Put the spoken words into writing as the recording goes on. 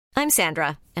I'm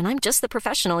Sandra, and I'm just the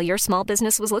professional your small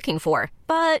business was looking for.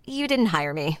 But you didn't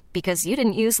hire me because you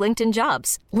didn't use LinkedIn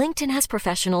Jobs. LinkedIn has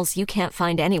professionals you can't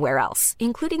find anywhere else,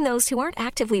 including those who aren't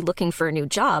actively looking for a new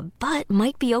job, but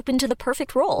might be open to the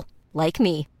perfect role, like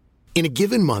me. In a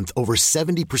given month, over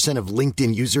 70% of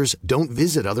LinkedIn users don't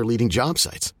visit other leading job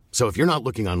sites. So if you're not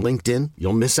looking on LinkedIn,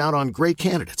 you'll miss out on great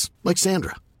candidates like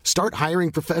Sandra. Start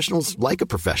hiring professionals like a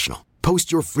professional.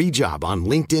 Post your free job on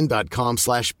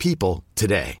linkedin.com/people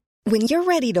today. When you're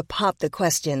ready to pop the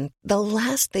question, the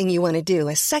last thing you want to do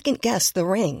is second-guess the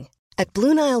ring. At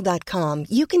BlueNile.com,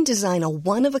 you can design a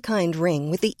one-of-a-kind ring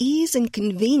with the ease and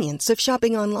convenience of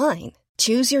shopping online.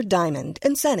 Choose your diamond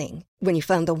and setting. When you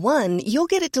find the one, you'll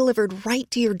get it delivered right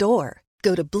to your door.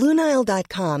 Go to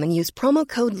BlueNile.com and use promo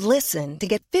code LISTEN to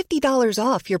get $50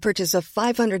 off your purchase of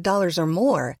 $500 or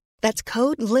more. That's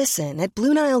code LISTEN at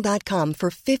BlueNile.com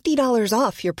for $50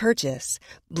 off your purchase.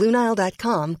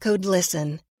 BlueNile.com, code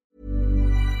LISTEN.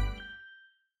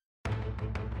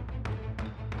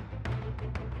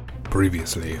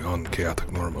 Previously on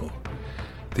Chaotic Normal,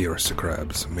 the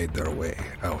Aristocrabs made their way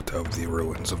out of the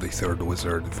ruins of the Third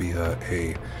Wizard via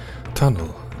a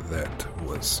tunnel that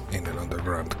was in an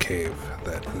underground cave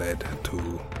that led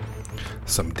to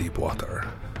some deep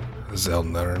water.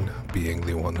 Zelnern, being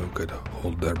the one who could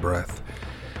hold their breath,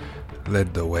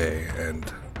 led the way and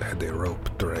had a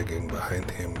rope dragging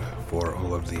behind him for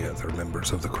all of the other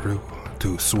members of the crew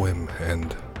to swim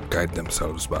and guide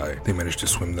themselves by. They managed to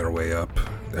swim their way up,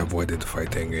 avoided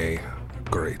fighting a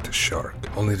great shark,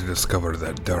 only to discover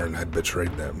that Darn had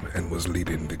betrayed them and was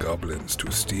leading the goblins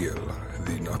to steal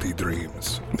the Naughty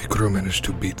Dreams. The crew managed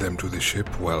to beat them to the ship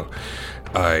while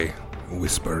I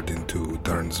whispered into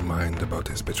Darn's mind about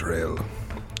his betrayal.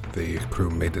 The crew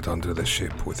made it onto the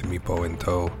ship with Meepo in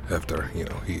tow after,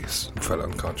 he fell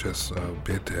unconscious a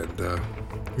bit and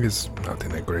is not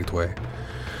in a great way.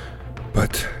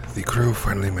 But the crew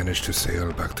finally managed to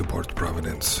sail back to Port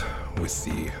Providence with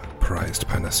the prized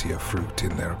panacea fruit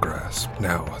in their grasp.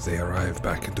 Now they arrive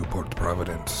back into Port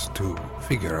Providence to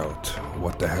figure out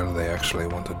what the hell they actually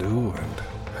want to do and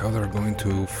how they're going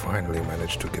to finally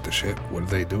manage to get the ship. Will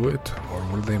they do it, or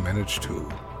will they manage to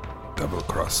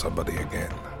double-cross somebody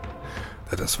again?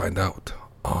 Let us find out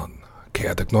on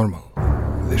Chaotic Normal,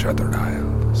 The Shattered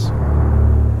Isles.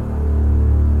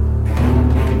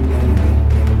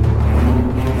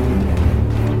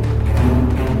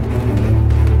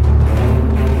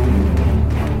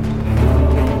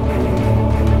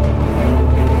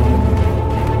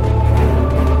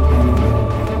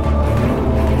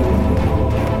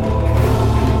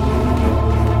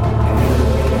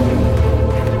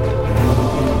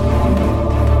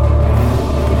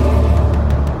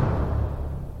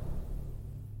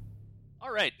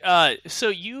 So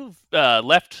you've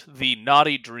left the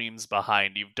Naughty Dreams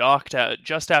behind. You've docked out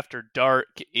just after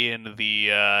dark in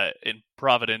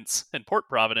Port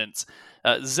Providence.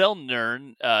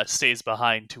 Zelnern stays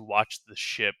behind to watch the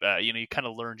ship. You kind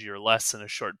of learned your lesson a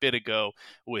short bit ago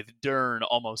with Dern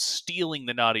almost stealing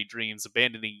the Naughty Dreams,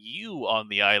 abandoning you on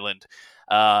the island.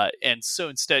 And so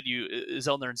instead,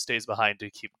 Zelnern stays behind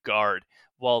to keep guard,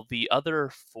 while the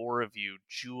other four of you,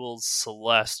 Jules,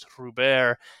 Celeste,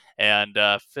 Robert, and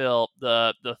Phil,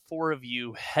 the four of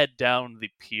you head down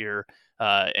the pier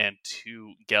and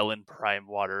to Gellin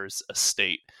Primewater's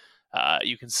estate.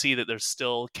 You can see that there's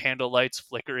still candle lights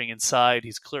flickering inside.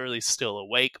 He's clearly still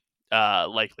awake,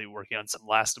 likely working on some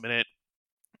last-minute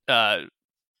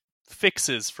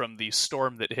fixes from the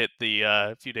storm that hit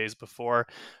the few days before.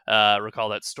 Recall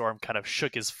that storm kind of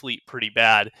shook his fleet pretty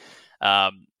bad,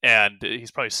 and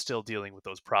he's probably still dealing with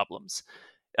those problems.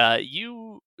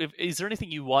 Is there anything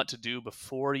you want to do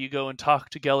before you go and talk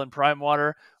to Gellin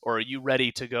Primewater, or are you ready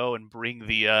to go and bring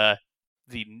the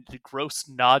gross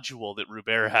nodule that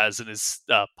Robert has in his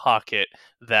pocket,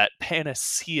 that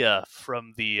panacea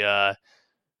from the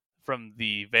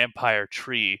vampire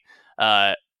tree?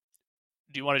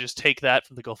 Do you want to just take that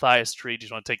from the Gulthias tree? Do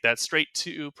you want to take that straight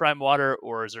to Primewater,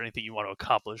 or is there anything you want to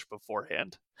accomplish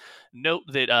beforehand? Note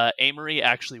that Amory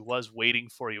actually was waiting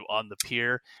for you on the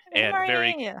pier, and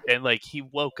he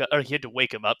woke up, or he had to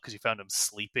wake him up because you found him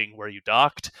sleeping where you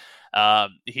docked.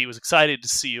 He was excited to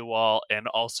see you all, and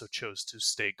also chose to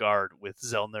stay guard with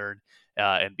Zelnern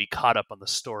and be caught up on the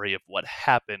story of what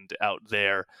happened out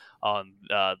there on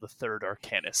the third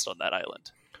Arcanist on that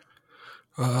island.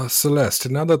 Celeste,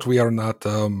 now that we are not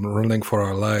running for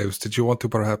our lives, did you want to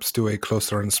perhaps do a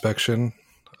closer inspection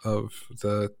of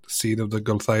the seed of the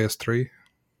Gulthias tree?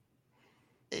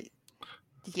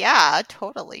 Yeah,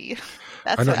 totally.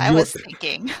 That's what I was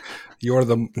thinking. You're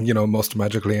the most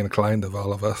magically inclined of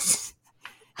all of us.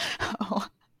 Oh.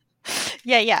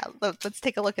 Yeah. Let's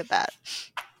take a look at that.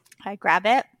 I grab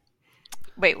it.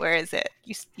 Wait, where is it?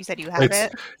 You said you have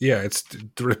it? Yeah, it's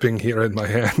dripping here in my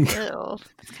hand. Ew.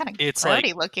 It's kind of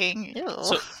grody looking. Ew.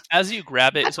 So as you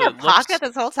grab it, That's so your it looks, pocket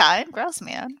this whole time? Gross,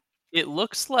 man. it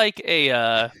looks like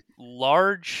a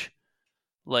large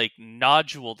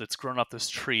nodule that's grown off this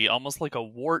tree, almost like a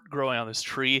wart growing on this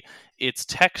tree. Its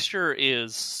texture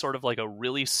is sort of like a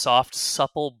really soft,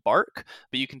 supple bark,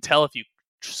 but you can tell if you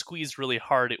squeezed really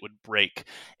hard, it would break.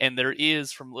 And there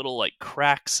is, from little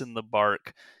cracks in the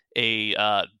bark,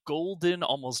 a golden,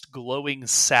 almost glowing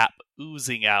sap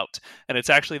oozing out, and it's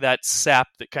actually that sap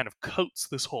that kind of coats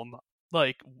this whole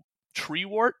tree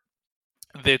wart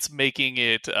that's making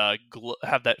it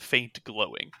have that faint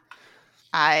glowing.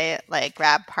 I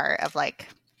grab part of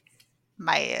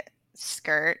my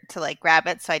skirt to grab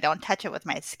it so I don't touch it with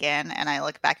my skin, and I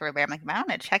look back at everybody. I'm like, I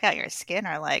want to check out your skin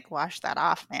or wash that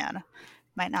off, man.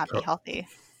 Might not be healthy.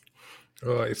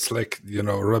 Oh, it's like,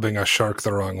 rubbing a shark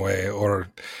the wrong way, or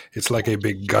it's like a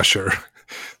big gusher.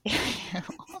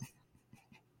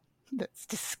 That's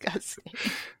disgusting.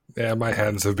 Yeah, my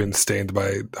hands have been stained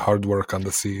by hard work on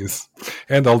the seas.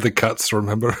 And all the cuts,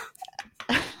 remember?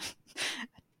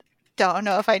 Don't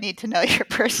know if I need to know your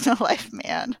personal life,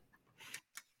 man.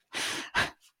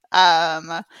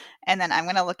 And then I'm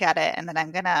going to look at it, and then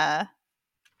I'm going to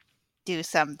do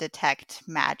some detect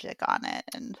magic on it.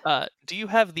 And do you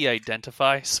have the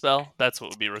identify spell? That's what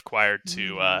would be required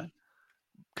to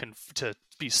to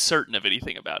be certain of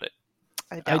anything about it.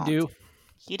 I do.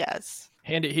 He does.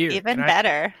 Hand it here. Even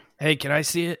better. Hey, can I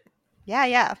see it?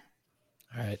 Yeah.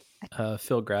 All right.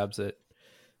 Phil grabs it.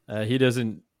 He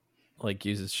doesn't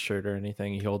use his shirt or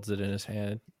anything. He holds it in his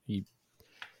hand. He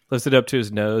lifts it up to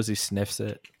his nose. He sniffs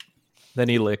it. Then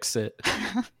he licks it.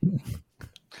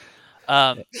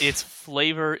 Its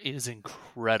flavor is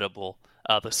incredible.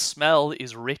 The smell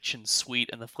is rich and sweet,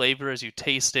 and the flavor, as you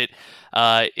taste it,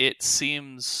 it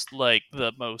seems like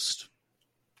the most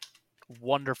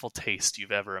wonderful taste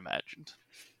you've ever imagined.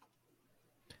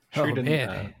 Sure, you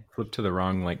didn't flip to the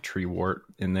wrong tree wart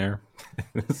in there.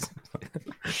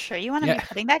 Sure, you want to be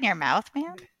putting that in your mouth,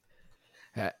 man?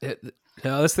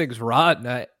 No, this thing's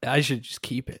rotten. I should just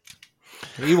keep it.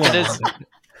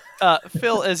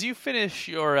 Phil, as you finish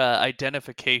your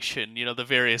identification, the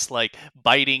various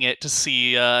biting it to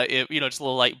see if just a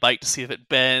little light bite to see if it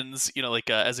bends,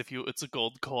 as if it's a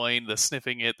gold coin, the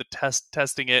sniffing it, the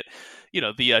testing it,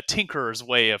 the tinkerer's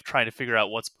way of trying to figure out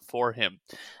what's before him.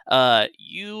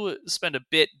 You spend a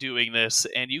bit doing this,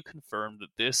 and you confirm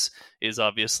that this is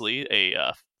obviously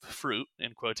a fruit,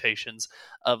 in quotations,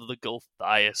 of the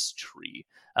Gulthias tree.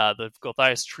 The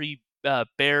Gulthias tree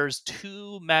bears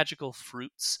two magical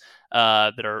fruits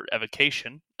that are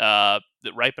evocation that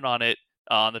ripen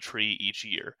on the tree each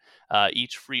year.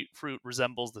 Each fruit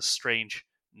resembles the strange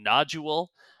nodule,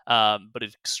 but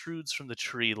it extrudes from the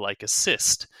tree like a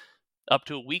cyst. Up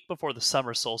to a week before the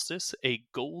summer solstice, a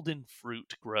golden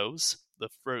fruit grows. The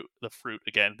fruit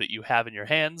again that you have in your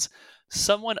hands.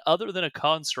 Someone other than a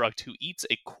construct who eats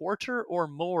a quarter or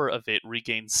more of it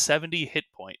regains 70 hit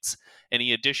points. In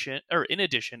addition,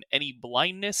 any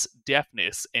blindness,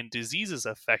 deafness, and diseases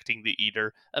affecting the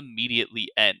eater immediately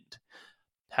end.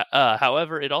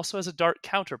 However, it also has a dark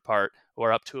counterpart,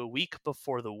 where up to a week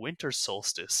before the winter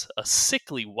solstice, a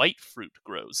sickly white fruit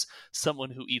grows.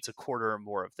 Someone who eats a quarter or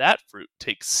more of that fruit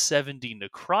takes 70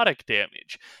 necrotic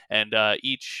damage. And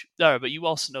but you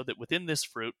also know that within this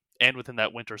fruit, and within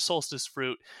that winter solstice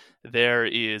fruit, there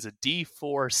is a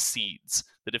D4 seeds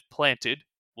that, if planted,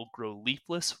 will grow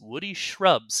leafless, woody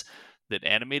shrubs that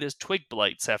animate as twig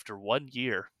blights after 1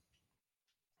 year.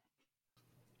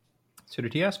 So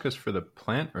did he ask us for the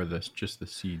plant or just the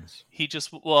seeds? He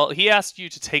asked you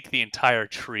to take the entire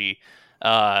tree,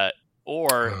 barring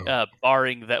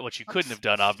that, which you couldn't have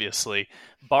done, obviously.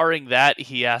 Barring that,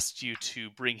 he asked you to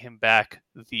bring him back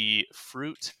the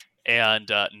fruit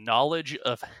and knowledge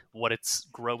of what its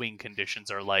growing conditions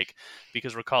are like.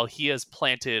 Because recall, he has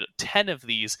planted 10 of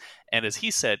these, and as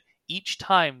he said, each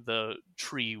time the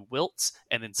tree wilts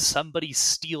and then somebody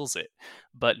steals it.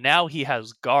 But now he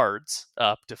has guards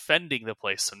up defending the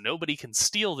place, so nobody can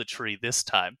steal the tree this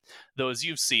time. Though, as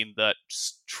you've seen, that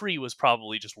tree was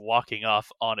probably just walking off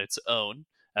on its own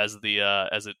as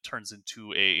it turns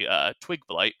into a twig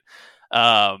blight.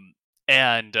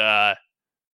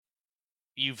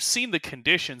 You've seen the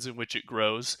conditions in which it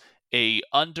grows. A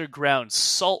underground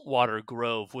saltwater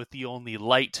grove with the only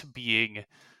light being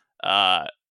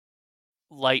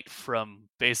light from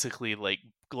basically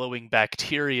glowing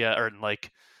bacteria or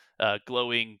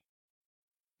glowing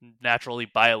naturally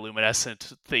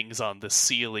bioluminescent things on the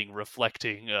ceiling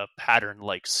reflecting a pattern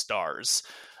like stars.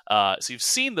 So you've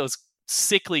seen those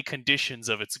sickly conditions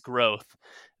of its growth.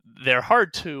 They're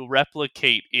hard to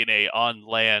replicate in a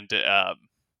on-land,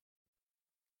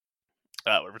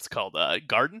 whatever it's called,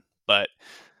 garden, but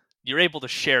you're able to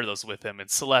share those with him. And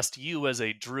Celeste, you as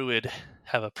a druid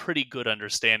have a pretty good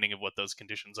understanding of what those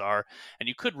conditions are, and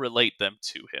you could relate them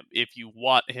to him if you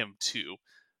want him to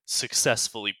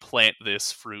successfully plant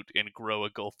this fruit and grow a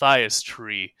Gulthias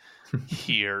tree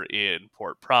here in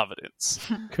Port Providence.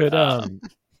 Could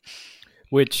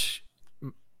which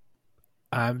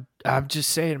I'm just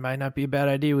saying it might not be a bad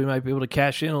idea. We might be able to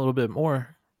cash in a little bit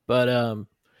more. But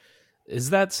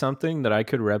is that something that I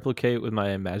could replicate with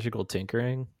my magical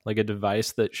tinkering? Like a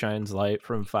device that shines light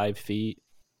from 5 feet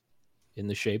in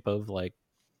the shape of like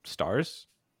stars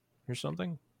or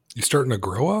something? You starting to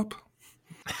grow up?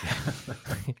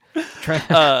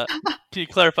 Can you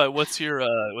clarify what's your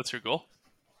goal?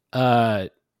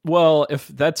 Well, if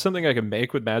that's something I can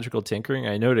make with magical tinkering,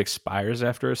 I know it expires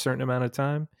after a certain amount of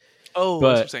time. Oh, but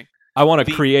that's interesting. I want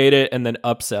to create it and then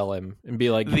upsell him and be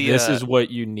like, this is what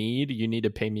you need. You need to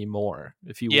pay me more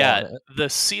if you want it. The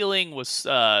ceiling was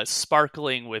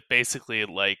sparkling with basically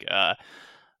like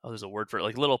there's a word for it,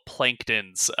 like little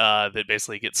planktons that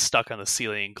basically get stuck on the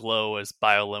ceiling and glow as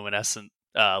bioluminescent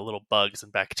little bugs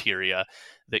and bacteria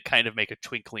that kind of make a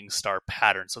twinkling star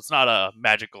pattern. So it's not a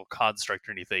magical construct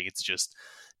or anything. It's just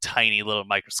tiny little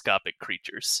microscopic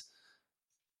creatures.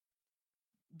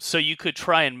 So you could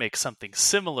try and make something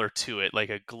similar to it, like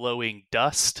a glowing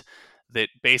dust that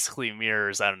basically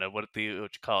mirrors, I don't know, what you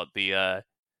call it, the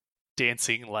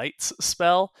dancing lights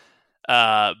spell.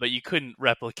 But you couldn't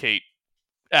replicate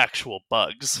actual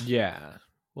bugs. Yeah.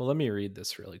 Well, let me read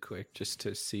this really quick just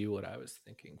to see what I was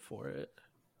thinking for it.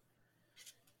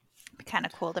 It'd be kind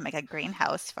of cool to make a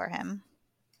greenhouse for him.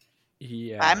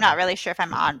 Yeah. But I'm not really sure if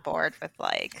I'm on board with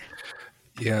like...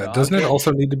 Yeah, doesn't it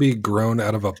also need to be grown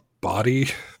out of a body?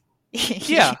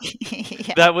 Yeah.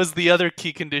 That was the other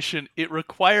key condition. It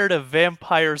required a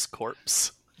vampire's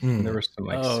corpse. There was some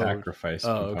sacrifice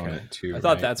component too. I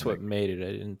thought that's what made it.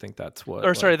 I didn't think that's what.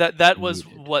 Or sorry, that was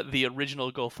what the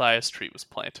original Gulthias tree was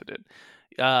planted in.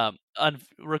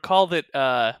 Recall that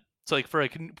so like for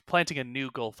planting a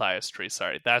new Gulthias tree,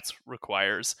 that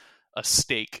requires a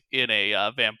stake in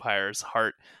a vampire's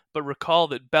heart. But recall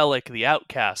that Bellic the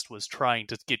Outcast was trying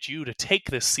to get you to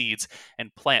take the seeds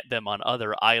and plant them on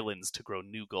other islands to grow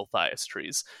new Gulthias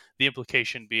trees. The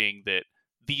implication being that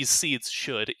these seeds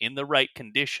should, in the right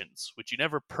conditions, which you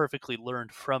never perfectly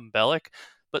learned from Bellic,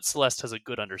 but Celeste has a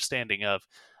good understanding of,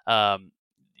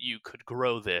 you could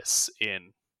grow this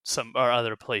in some or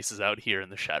other places out here in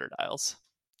the Shattered Isles.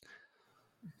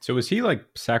 So was he like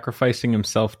sacrificing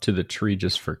himself to the tree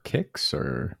just for kicks,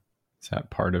 or is that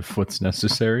part of what's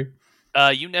necessary?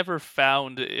 You never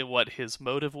found what his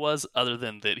motive was, other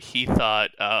than that he thought...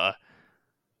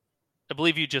 I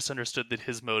believe you just understood that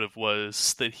his motive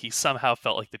was that he somehow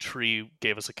felt like the tree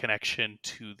gave us a connection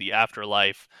to the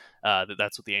afterlife,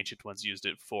 that's what the Ancient Ones used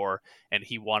it for, and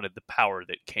he wanted the power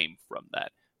that came from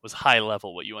that. Was high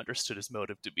level what you understood his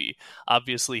motive to be.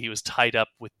 Obviously, he was tied up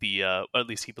with the, or at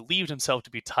least he believed himself to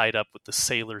be tied up with the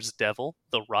Sailor's Devil,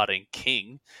 the Rotting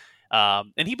King,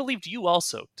 and he believed you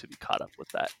also to be caught up with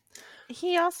that.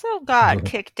 He also got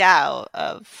kicked out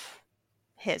of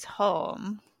his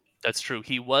home. That's true.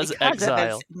 He was because exiled. Of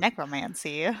his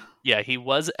necromancy. Yeah, he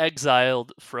was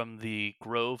exiled from the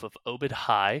Grove of Obed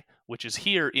High, which is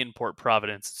here in Port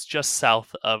Providence. It's just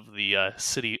south of the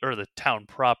city or the town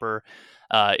proper.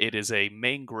 It is a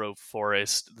mangrove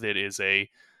forest that is a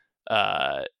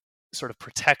sort of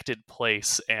protected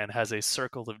place and has a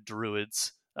circle of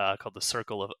druids called the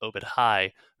Circle of Obed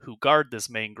High, who guard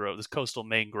this mangrove, this coastal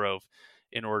mangrove,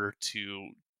 in order to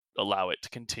allow it to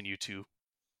continue to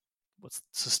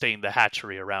sustain the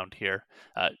hatchery around here.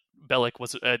 Bellic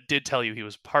did tell you he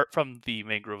was part from the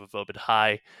mangrove of Obed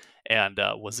High and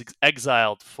was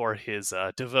exiled for his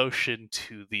devotion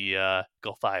to the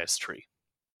Gulthias tree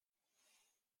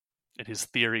and his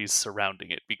theories surrounding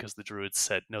it, because the druids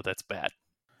said, no, that's bad.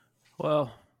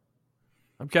 Well,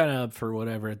 I'm kind of up for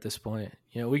whatever at this point.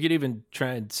 You know, we could even try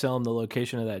and sell him the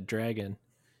location of that dragon.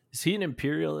 Is he an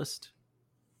imperialist?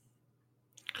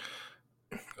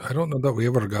 I don't know that we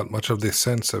ever got much of the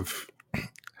sense of...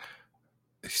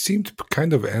 He seemed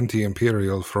kind of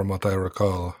anti-imperial from what I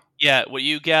recall. Yeah, what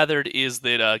you gathered is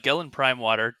that Gellin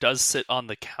Primewater does sit on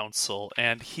the council,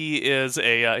 and he is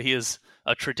a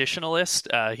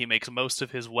traditionalist. He makes most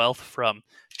of his wealth from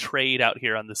trade out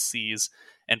here on the seas.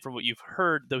 And from what you've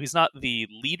heard, though he's not the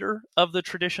leader of the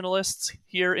traditionalists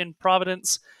here in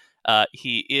Providence,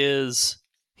 he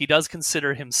does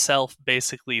consider himself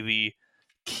basically the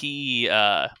key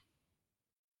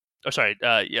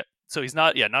So he's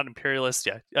not imperialist.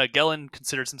 Gellin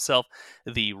considers himself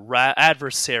the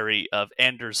adversary of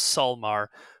Anders Salmar,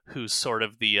 who's sort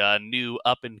of the new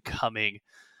up and coming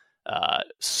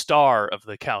star of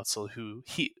the council.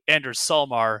 Anders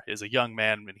Salmar is a young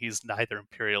man, and he's neither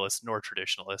imperialist nor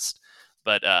traditionalist.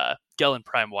 But Gellin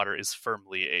Primewater is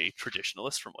firmly a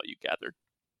traditionalist, from what you gathered.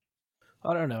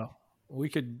 I don't know. We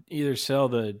could either sell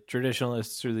the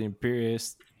traditionalists or the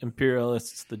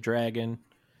imperialists the dragon,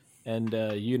 and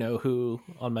you know who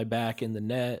on my back in the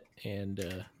net,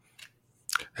 and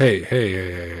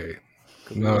Hey.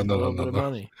 No.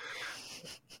 Money.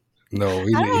 No, I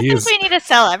don't think we need to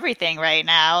sell everything right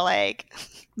now. Like,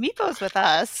 Meepo's with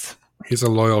us. He's a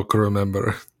loyal crew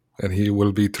member, and he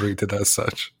will be treated as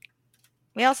such.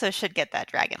 We also should get that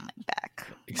dragon link back,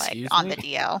 on the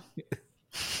DL.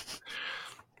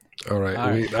 All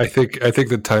right. I think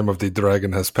the time of the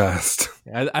dragon has passed.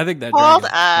 I think that. Hold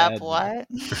up! What?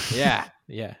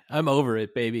 Yeah. I'm over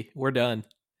it, baby. We're done.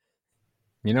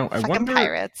 You know, I wonder.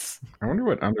 Pirates. I wonder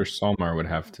what Anders Salmar would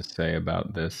have to say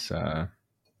about this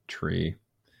tree.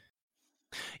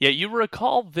 Yeah, you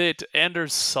recall that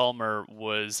Anders Salmar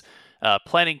was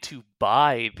planning to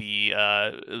buy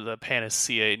the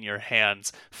panacea in your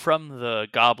hands from the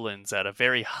goblins at a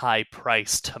very high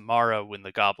price tomorrow when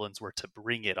the goblins were to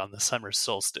bring it on the summer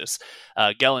solstice.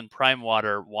 Gellin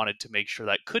Primewater wanted to make sure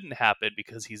that couldn't happen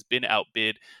because he's been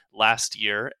outbid last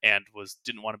year and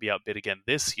didn't want to be outbid again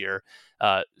this year.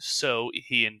 So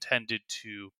he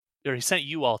sent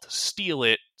you all to steal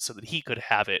it so that he could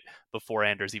have it before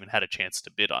Anders even had a chance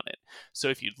to bid on it. So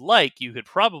if you'd like, you could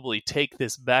probably take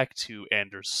this back to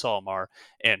Anders Salmar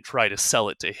and try to sell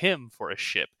it to him for a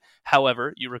ship.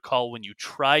 However, you recall when you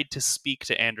tried to speak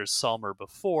to Anders Salmar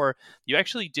before, you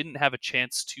actually didn't have a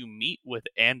chance to meet with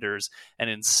Anders, and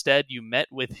instead you met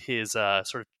with his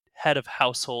sort of head of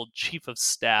household, chief of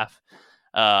staff,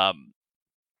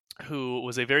 who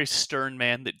was a very stern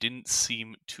man that didn't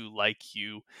seem to like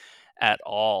you at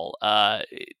all.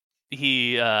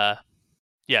 He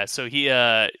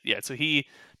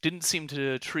didn't seem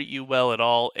to treat you well at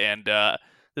all, and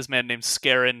this man named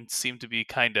Scarin seemed to be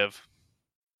kind of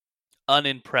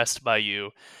unimpressed by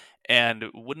you and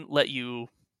wouldn't let you,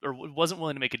 or wasn't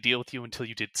willing to make a deal with you until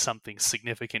you did something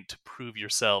significant to prove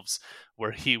yourselves,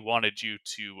 where he wanted you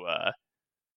to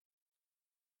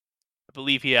I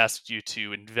believe he asked you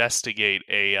to investigate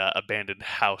a abandoned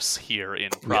house here in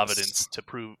Providence to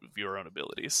prove your own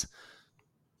abilities.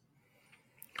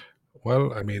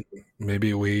 Well, I mean,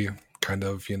 maybe we kind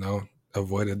of,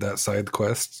 avoided that side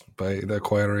quest by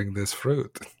acquiring this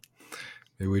fruit.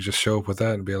 Maybe we just show up with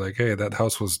that and be like, hey, that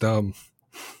house was dumb.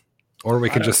 Or we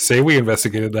could just say we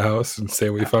investigated the house and say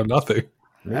we found nothing.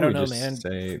 I don't know, man.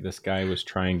 Say this guy was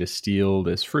trying to steal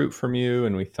this fruit from you,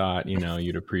 and we thought,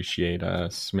 you'd appreciate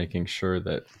us making sure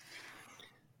that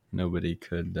nobody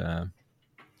could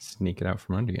sneak it out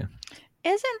from under you.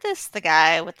 Isn't this the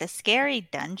guy with the scary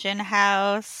dungeon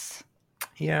house?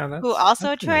 Yeah, who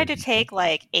also tried to take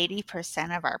like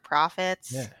 80% of our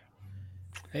profits? Yeah.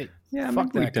 Hey,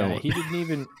 fuck that guy.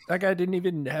 That guy didn't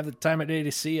even have the time of day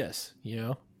to see us.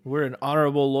 We're an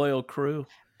honorable, loyal crew.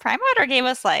 Primewater gave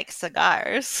us like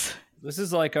cigars. This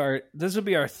will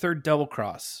be our third double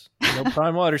cross.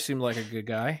 Primewater seemed like a good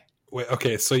guy. Wait,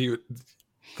 okay, so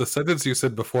the sentence you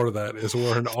said before that is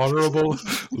we're an honorable,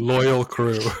 loyal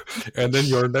crew. And then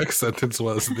your next sentence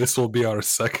was, this will be our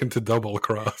second double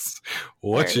cross.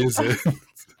 Which is it?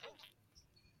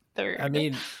 Third. I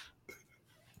mean,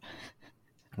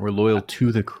 we're loyal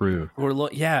to the crew.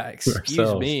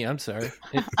 Excuse me. I'm sorry.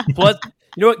 Plus,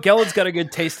 you know what? Gellin's got a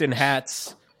good taste in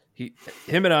hats.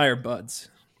 Him and I are buds.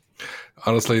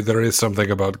 Honestly, there is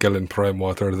something about Gellin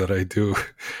Primewater that I do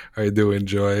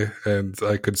enjoy, and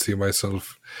I could see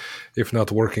myself, if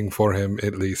not working for him,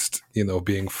 at least,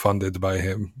 being funded by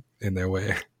him in a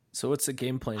way. So what's the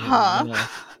game plan? Huh.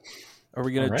 Are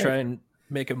we going to try and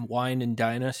make him wine and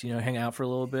dine us, hang out for a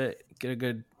little bit, get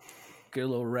a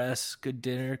little rest, good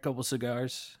dinner, a couple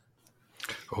cigars?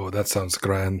 Oh, that sounds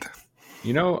grand.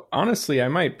 Honestly, I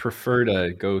might prefer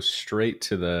to go straight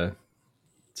to the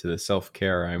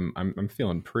self-care. I'm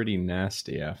feeling pretty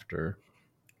nasty after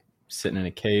sitting in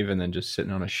a cave and then just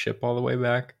sitting on a ship all the way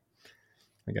back.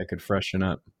 I think I could freshen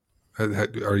up.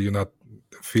 Are you not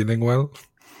feeling well?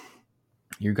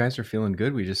 You guys are feeling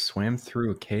good. We just swam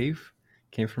through a cave,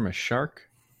 came from a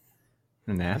shark,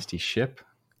 a nasty ship.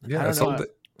 Yeah,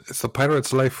 it's the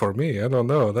pirate's life for me. I don't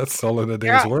know. That's all in a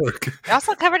day's work. You're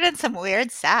also covered in some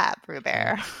weird sap,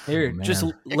 Robert. Here, just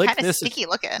lick this. Sticky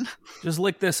looking. Just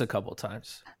lick this a couple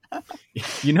times. I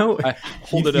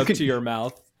hold it up to your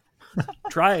mouth.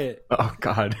 Try it. Oh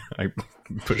God, I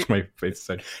push my face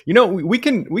aside. You know, we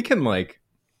can like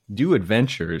do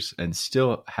adventures and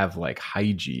still have like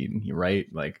hygiene, right?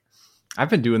 Like I've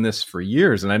been doing this for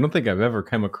years, and I don't think I've ever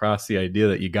come across the idea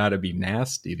that you got to be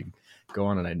nasty to go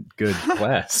on a good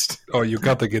quest. Oh, you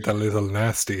got to get a little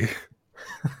nasty.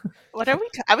 What are we?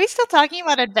 Are we still talking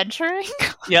about adventuring?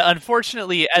 Yeah,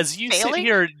 unfortunately, as you sit Failing?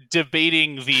 here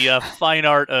debating the fine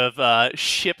art of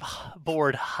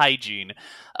shipboard hygiene,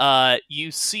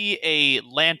 you see a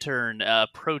lantern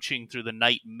approaching through the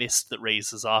night mist that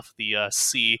raises off the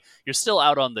sea. You're still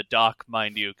out on the dock,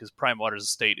 mind you, because Prime Waters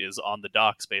Estate is on the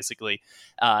docks, basically.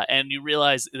 And you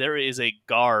realize there is a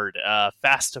guard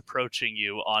fast approaching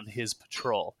you on his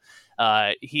patrol.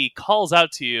 He calls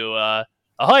out to you,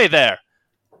 "Ahoy there!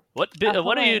 What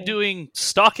are you Ahoy. doing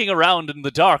stalking around in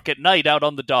the dark at night out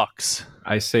on the docks?"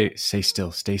 I say, stay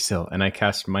still, and I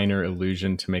cast Minor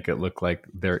Illusion to make it look like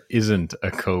there isn't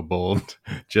a kobold,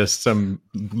 just some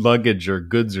luggage or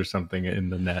goods or something in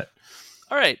the net.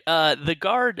 All right. The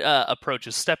guard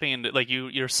approaches, stepping into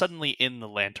you're suddenly in the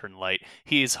lantern light.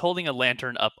 He's holding a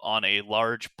lantern up on a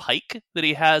large pike that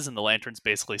he has, and the lantern's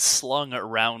basically slung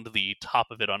around the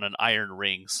top of it on an iron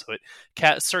ring, so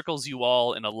it circles you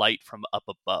all in a light from up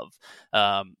above.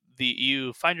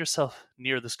 You find yourself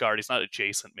near this guard. He's not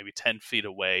adjacent, maybe 10 feet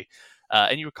away.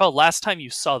 And you recall last time you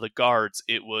saw the guards,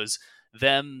 it was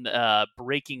them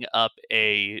breaking up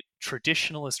a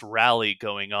traditionalist rally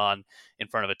going on in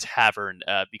front of a tavern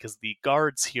because the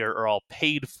guards here are all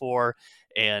paid for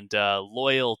and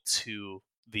loyal to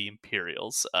the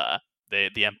Imperials.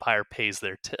 The Empire pays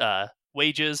their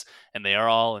wages, and they are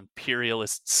all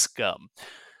imperialist scum.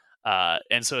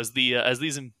 And so as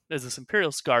this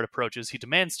Imperialist guard approaches, he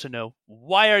demands to know,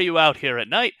 "Why are you out here at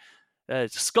night,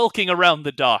 skulking around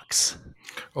the docks?"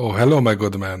 Oh, hello, my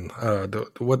good man.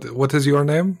 What is your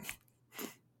name?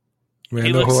 May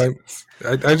I know who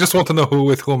I just want to know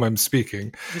with whom I'm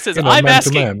speaking. He says, man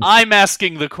to man. I'm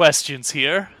asking the questions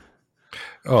here.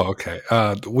 Oh, okay.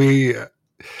 We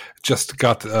just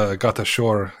got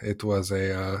ashore. It was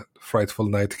a frightful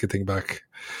night getting back.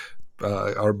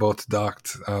 Our boat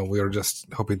docked. We were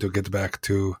just hoping to get back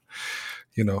to,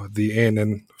 the inn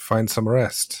and find some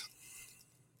rest.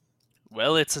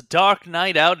 Well, it's a dark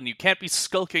night out, and you can't be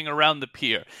skulking around the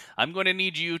pier. I'm going to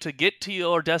need you to get to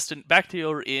your back to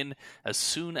your inn as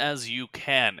soon as you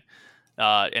can.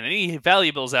 And any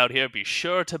valuables out here, be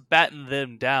sure to batten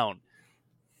them down.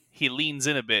 He leans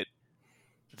in a bit.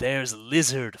 There's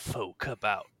lizard folk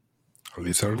about.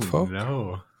 Lizard folk?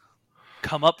 No.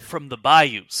 Come up from the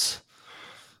bayous.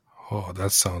 Oh,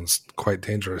 that sounds quite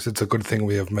dangerous. It's a good thing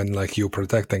we have men like you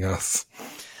protecting us.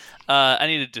 I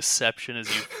need a deception as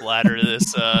you flatter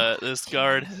this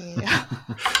guard. Yeah.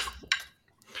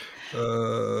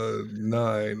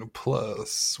 9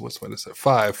 plus, what's my deception?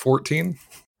 5, 14?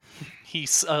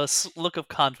 He's a look of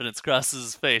confidence crosses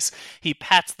his face. He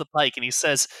pats the pike and he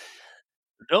says,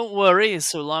 "Don't worry,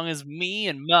 so long as me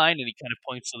and mine," and he kind of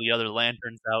points to the other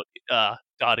lanterns out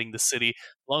dotting the city.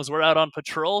 "As long as we're out on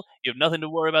patrol, you have nothing to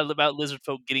worry about lizard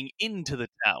folk getting into the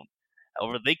town.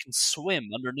 However, they can swim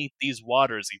underneath these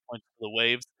waters." He points to the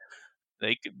waves.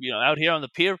 They could, out here on the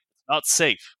pier, it's not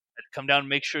safe. I'd come down and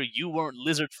make sure you weren't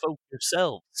lizard folk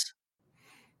yourselves.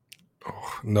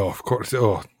 Oh, no, of course.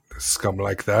 Oh, scum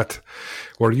like that.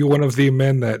 Were you one of the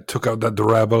men that took out that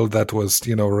rabble that was,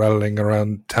 rattling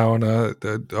around town a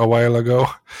while ago?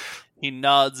 He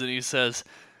nods and he says,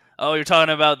 "Oh, you're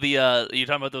talking about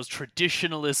those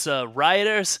traditionalist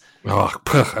rioters?" Oh,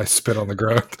 I spit on the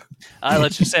ground.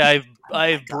 Let's just say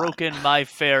I've broken my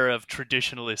fair of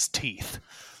traditionalist teeth.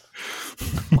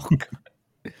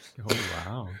 Oh,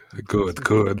 wow.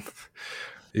 Good.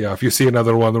 Yeah, if you see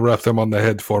another one, wrap them on the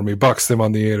head for me. Box them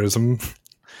on the ears.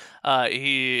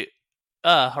 He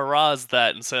hurrahs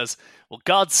that and says, "Well,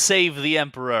 God save the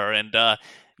Emperor, and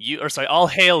all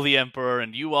hail the Emperor,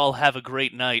 and you all have a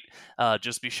great night.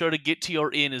 Just be sure to get to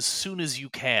your inn as soon as you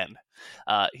can."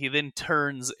 He then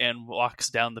turns and walks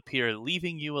down the pier,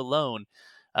 leaving you alone,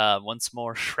 once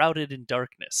more shrouded in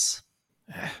darkness.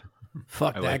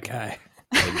 Fuck that guy.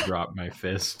 I drop my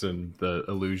fist and the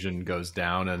illusion goes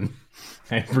down and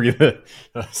I breathe a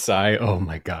sigh. Oh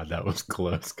my god, that was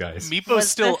close, guys. Meepo's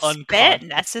Was still the spit unconscious.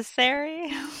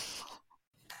 necessary?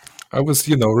 I was,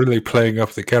 really playing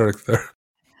up the character.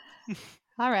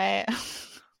 All right.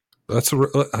 Let's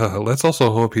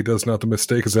also hope he does not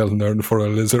mistake Zelnern for a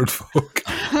lizard folk.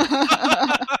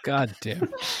 God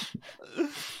damn. I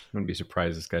wouldn't be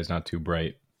surprised this guy's not too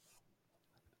bright.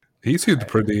 He seemed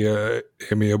pretty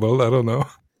amiable. I don't know.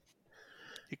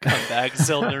 You come back,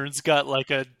 Zelnern's got like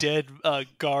a dead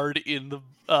guard in the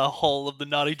hall of the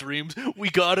Naughty Dreams. We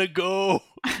gotta go.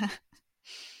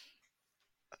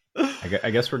 I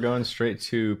guess we're going straight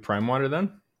to Prime Water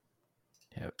then.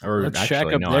 Yeah. Or Let's actually,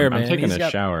 shack up no, there, I'm man. taking He's a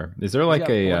got- shower. Is there He's like got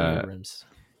plenty a of rooms.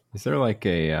 is there like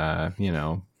a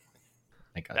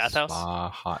like a Bathhouse? spa,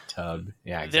 hot tub?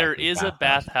 Yeah, exactly. There is a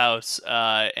bathhouse,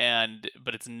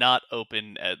 but it's not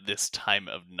open at this time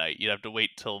of night. You'd have to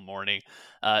wait till morning.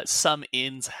 Some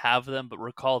inns have them, but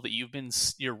recall that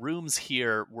your rooms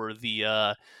here were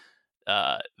the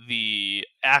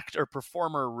act or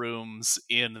performer rooms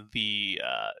in the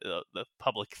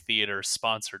public theater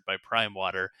sponsored by Prime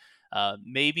Water.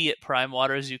 Maybe at Prime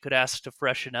Waters you could ask to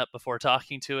freshen up before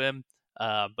talking to him,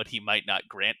 but he might not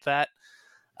grant that.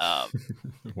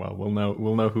 Well,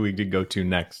 we'll know who we could go to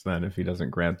next then if he doesn't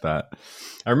grant that.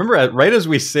 I remember right as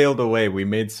we sailed away, we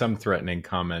made some threatening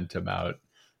comment about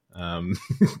going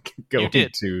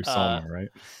to Salmar, right?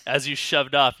 As you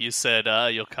shoved off, you said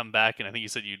you'll come back, and I think you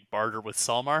said you'd barter with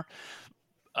Salmar.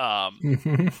 Or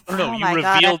no, Oh you my god,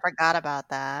 I revealed forgot about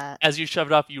that. as you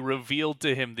shoved off, you revealed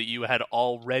to him that you had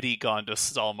already gone to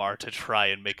Salmar to try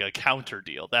and make a counter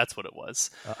deal. That's what it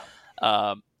was.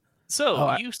 Go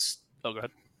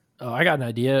ahead. Oh, I got an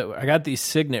idea. I got these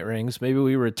signet rings. Maybe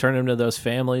we return them to those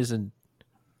families, and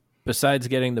besides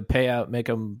getting the payout, make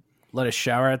them let us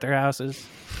shower at their houses.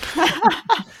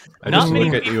 I Not just many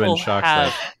look at you in people shock.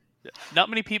 have- Not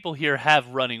many people here have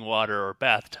running water or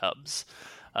bathtubs.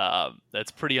 That's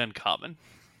pretty uncommon.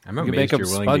 I'm You can amazed make 'em you're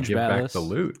willing sponge to give back baths. the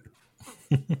loot.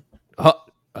 Oh,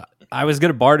 I was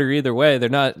gonna barter either way. They're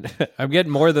not. I'm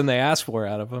getting more than they asked for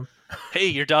out of them. Hey,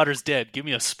 your daughter's dead. Give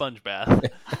me a sponge bath.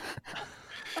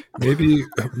 Maybe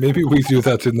we do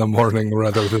that in the morning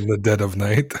rather than the dead of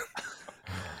night.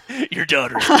 Your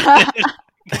daughter's dead.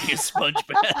 Give me a sponge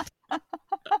bath.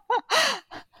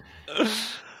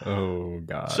 Oh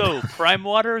God. So, Prime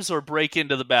Waters or break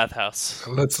into the bathhouse?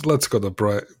 Let's go to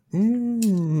Bright.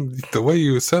 The way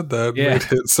you said that Yeah. made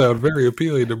it sound very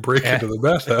appealing to break Yeah. into the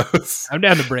bathhouse. I'm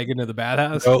down to break into the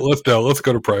bathhouse. Let's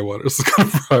go to Prime Waters. Let's go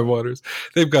to Prime Waters.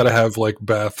 They've got to have like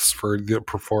baths for the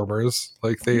performers.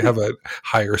 Like they have a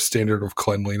higher standard of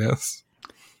cleanliness.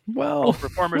 Well,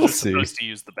 performers we'll are supposed to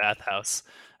use the bathhouse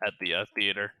at the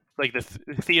theater. Like the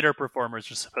theater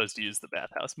performers are supposed to use the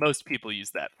bathhouse. Most people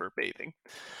use that for bathing.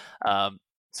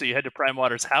 So you head to Prime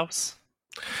Water's house.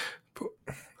 But,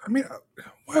 I mean,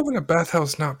 why would a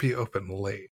bathhouse not be open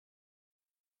late?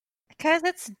 Because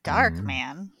it's dark, Mm.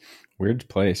 man. Weird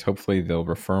place. Hopefully they'll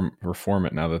reform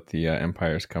it now that the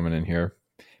Empire's coming in here.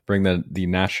 Bring the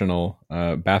national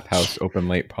bathhouse open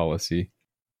late policy.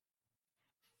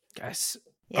 Guys,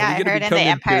 Yeah, we I gonna heard in the become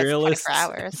Empire it's imperialists?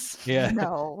 24 hours. Yeah.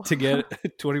 No. to get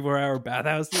 24-hour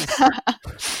bathhouses.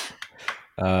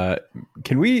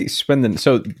 Can we spend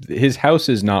so his house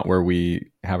is not where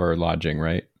we have our lodging,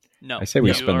 right? No, I say we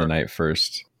you spend are- the night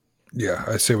first. Yeah,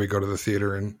 I say we go to the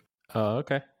theater and Oh,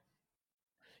 okay.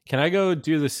 Can I go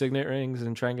do the signet rings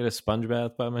and try and get a sponge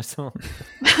bath by myself?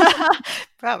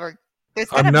 Bro, there's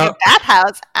I'm going to be a not-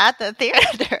 bathhouse at the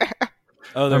theater.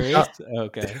 Oh, there I'm is? not-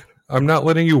 Okay. I'm not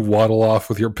letting you waddle off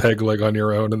with your peg leg on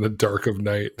your own in the dark of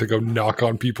night to go knock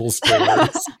on people's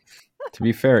doors. To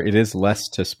be fair, it is less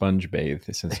to sponge bathe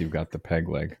since you've got the peg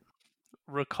leg.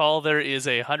 Recall there is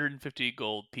a 150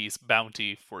 gold piece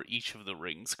bounty for each of the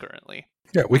rings currently.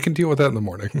 Yeah, we can deal with that in the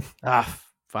morning.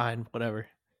 Fine, whatever.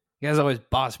 You guys always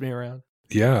boss me around.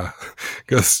 Yeah,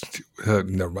 because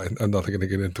never mind. I'm not going to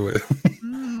get into it.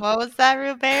 What was that,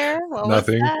 Robert? What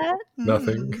Nothing. Was that?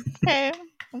 Nothing.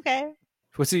 Okay.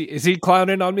 Is he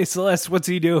clowning on me, Celeste? What's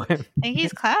he doing? I think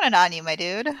he's clowning on you, my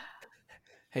dude.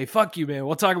 Hey, fuck you, man.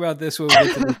 We'll talk about this when we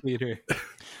get to the theater.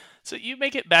 So you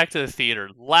make it back to the theater,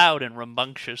 loud and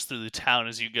rambunctious through the town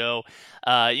as you go.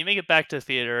 You make it back to the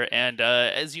theater, and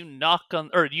as you knock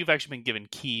on, or you've actually been given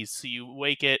keys, so you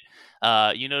wake it.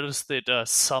 You notice that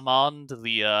Samand,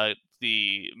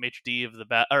 the maitre d'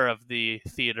 of the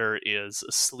theater, is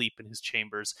asleep in his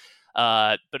chambers.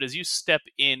 But as you step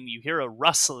in, you hear a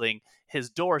rustling. His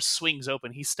door swings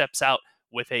open. He steps out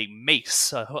with a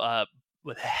mace,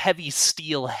 with a heavy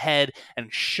steel head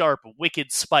and sharp,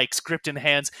 wicked spikes gripped in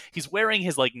hands. He's wearing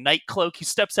his night cloak. He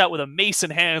steps out with a mace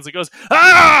in hands and goes,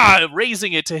 "Ah!"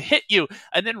 raising it to hit you,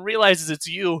 and then realizes it's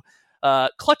you.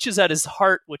 Clutches at his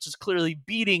heart, which is clearly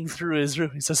beating through his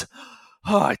room. He says,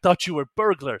 "Oh, I thought you were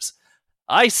burglars.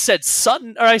 I said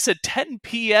 10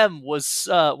 p.m.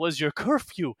 was your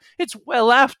curfew. It's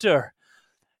well after.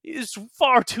 It's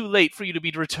far too late for you to be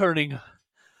returning."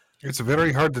 It's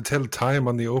very hard to tell time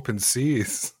on the open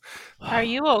seas. Are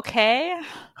you okay?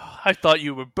 "I thought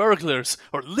you were burglars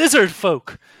or lizard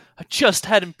folk. I just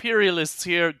had Imperialists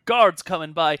here, guards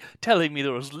coming by, telling me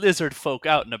there was lizard folk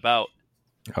out and about.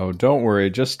 Oh, don't worry.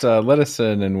 Just let us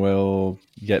in and we'll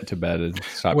get to bed and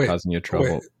stop causing you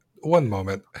trouble. Wait, one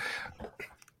moment.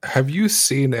 Have you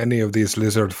seen any of these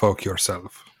lizard folk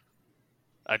yourself?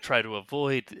 I try to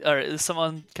avoid... Or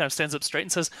someone kind of stands up straight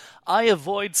and says, I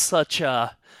avoid such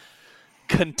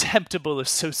contemptible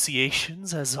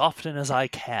associations as often as I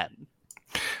can.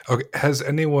 Okay. Has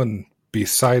anyone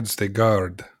besides the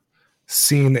guard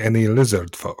seen any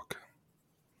lizard folk?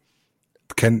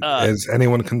 Has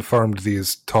anyone confirmed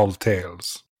these tall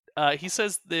tales? He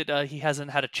says that he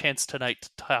hasn't had a chance tonight to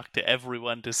talk to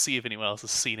everyone to see if anyone else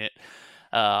has seen it.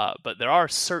 But there are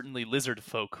certainly lizard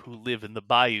folk who live in the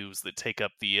bayous that take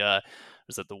up the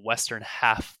western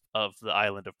half of the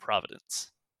island of Providence.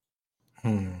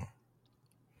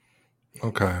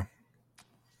 Okay.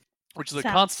 Which is a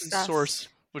constant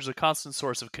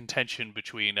source of contention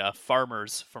between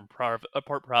farmers from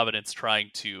Port Providence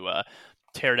trying to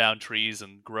tear down trees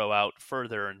and grow out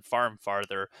further and farm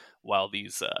farther, while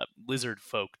these lizard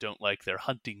folk don't like their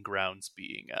hunting grounds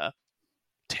being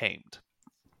tamed.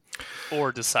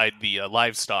 Or decide the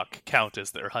livestock count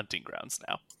as their hunting grounds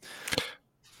now.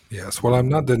 Yes, well, I'm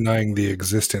not denying the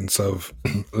existence of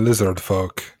lizard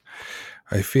folk.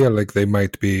 I feel like they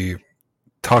might be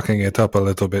talking it up a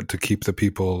little bit to keep the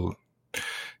people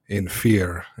in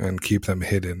fear and keep them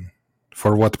hidden.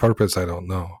 For what purpose, I don't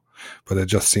know. But it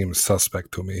just seems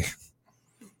suspect to me.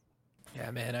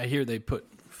 Yeah, man, I hear they put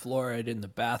fluoride in the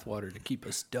bathwater to keep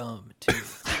us dumb, too.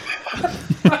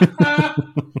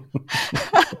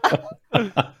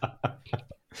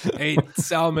 Hey,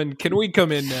 Salmon, can we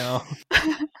come in now?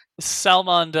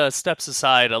 Salmond steps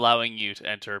aside, allowing you to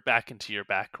enter back into your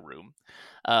back room.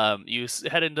 You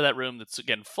head into that room that's,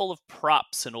 again, full of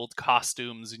props and old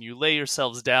costumes, and you lay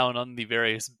yourselves down on the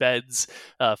various beds,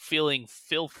 feeling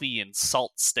filthy and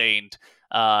salt-stained.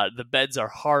 The beds are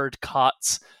hard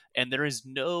cots, and there is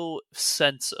no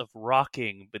sense of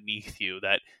rocking beneath you,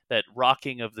 that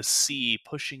rocking of the sea,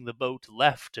 pushing the boat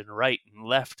left and right,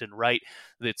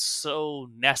 that's so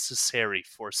necessary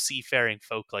for seafaring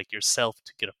folk like yourself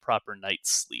to get a proper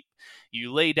night's sleep.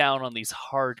 You lay down on these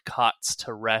hard cots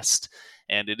to rest,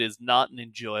 and it is not an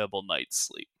enjoyable night's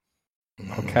sleep.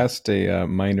 I'll cast a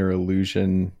minor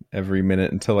illusion every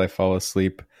minute until I fall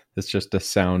asleep. It's just a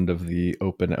sound of the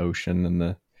open ocean and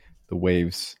the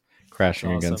waves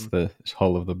crashing against the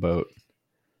hull of the boat.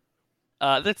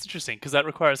 That's interesting, because that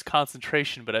requires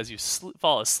concentration, but as you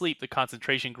fall asleep, the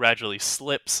concentration gradually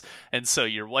slips, and so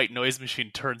your white noise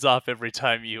machine turns off every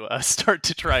time you start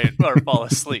to try and or fall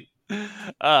asleep.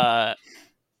 So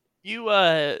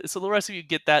the rest of you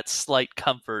get that slight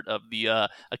comfort of the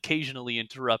occasionally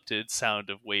interrupted sound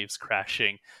of waves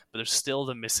crashing, but there's still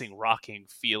the missing rocking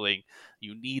feeling.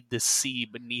 You need the sea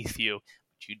beneath you,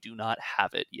 but you do not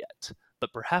have it yet.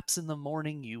 But perhaps in the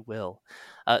morning you will.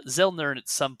 Zelnern at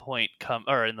some point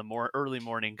in the early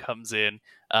morning comes in,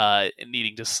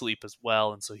 needing to sleep as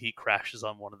well, and so he crashes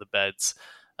on one of the beds.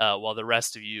 While the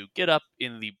rest of you get up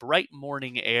in the bright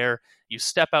morning air, you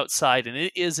step outside, and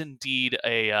it is indeed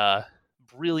a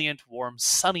brilliant, warm,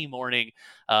 sunny morning.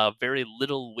 Very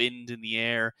little wind in the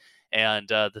air, and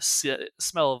the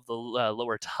smell of the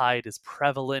lower tide is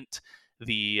prevalent.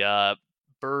 The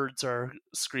birds are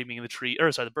screaming in the tree,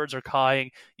 the birds are cawing.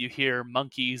 You hear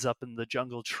monkeys up in the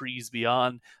jungle trees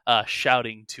beyond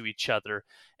shouting to each other,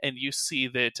 and you see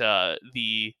that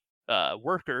the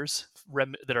workers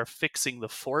that are fixing the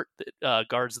fort that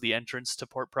guards the entrance to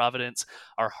Port Providence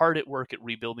are hard at work at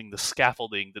rebuilding the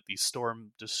scaffolding that the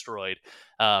storm destroyed.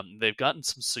 They've gotten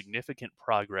some significant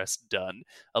progress done,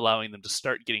 allowing them to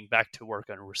start getting back to work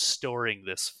on restoring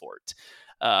this fort.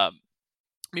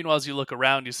 Meanwhile, as you look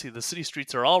around, you see the city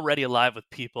streets are already alive with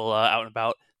people out and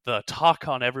about. The talk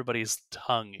on everybody's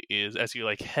tongue is, as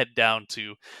you head down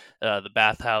to the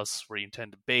bathhouse where you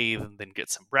intend to bathe and then get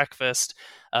some breakfast,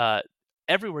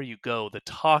 everywhere you go, the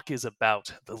talk is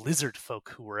about the lizard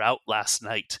folk who were out last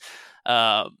night.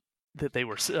 That they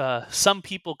were, some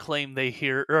people claim they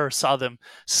saw them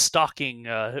stalking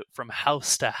from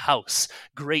house to house,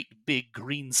 great big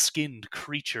green-skinned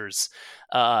creatures.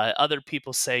 Other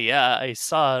people say, yeah, I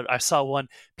saw one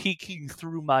peeking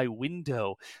through my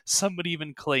window. Somebody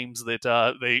even claims that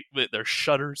their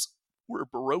shutters were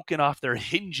broken off their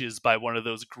hinges by one of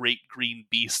those great green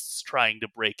beasts trying to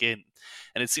break in.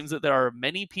 And it seems that there are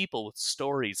many people with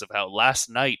stories of how last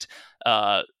night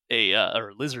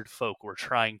lizard folk were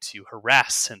trying to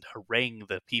harass and harangue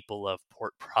the people of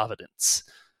Port Providence.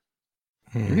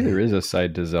 Maybe there is a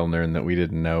side to Zelnern that we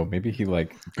didn't know. Maybe he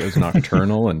goes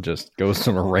nocturnal and just goes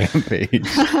on a rampage.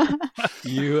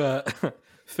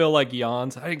 Phil like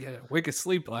yawns. I didn't get a wink of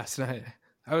sleep last night.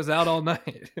 I was out all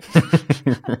night.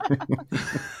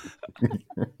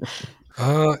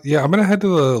 Yeah, I'm gonna head to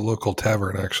the local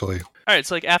tavern actually. All right,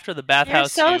 so like after the You're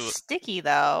bathhouse, so sticky,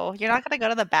 though. You're not going to go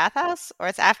to the bathhouse, or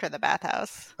it's after the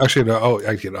bathhouse? Actually, no. Oh,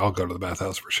 I'll go to the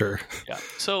bathhouse for sure. Yeah.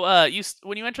 So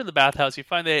when you enter the bathhouse, you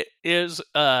find that it is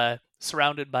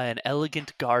surrounded by an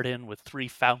elegant garden with 3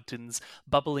 fountains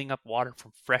bubbling up water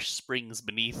from fresh springs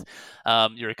beneath.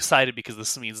 You're excited because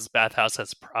this means this bathhouse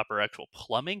has proper actual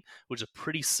plumbing, which is a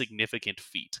pretty significant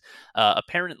feat.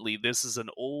 Apparently, this is an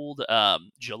old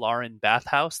Jalaran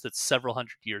bathhouse that's several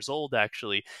hundred years old,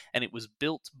 actually, and it was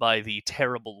built by the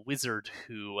terrible wizard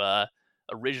who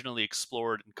originally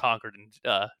explored and conquered and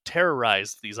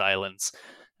terrorized these islands.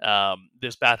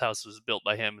 This bathhouse was built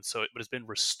by him, so it has been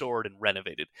restored and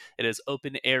renovated. It has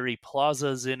open, airy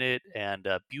plazas in it and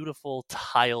beautiful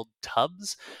tiled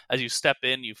tubs. As you step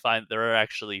in, you find there are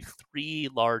actually 3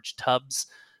 large tubs,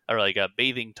 or like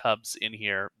bathing tubs in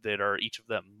here that are each of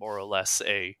them more or less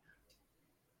a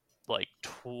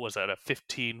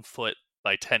 15-foot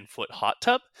by 10-foot hot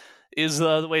tub is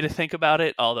the way to think about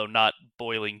it, although not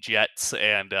boiling jets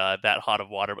and that hot of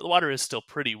water, but the water is still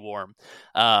pretty warm.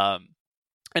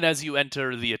 And as you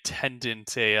enter, the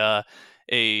attendant, a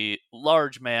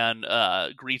large man,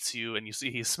 greets you, and you see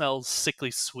he smells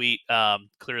sickly sweet.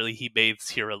 Clearly, he bathes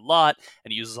here a lot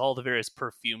and uses all the various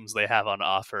perfumes they have on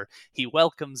offer. He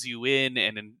welcomes you in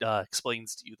and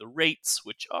explains to you the rates,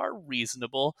 which are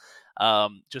reasonable.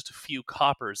 Just a few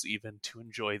coppers even to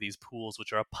enjoy these pools,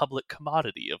 which are a public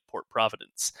commodity of Port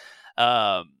Providence.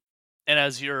 And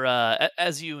as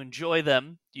you enjoy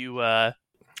them, you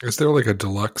is there like a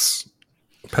deluxe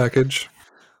package?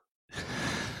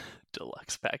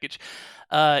 Deluxe package.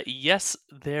 Yes,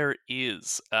 there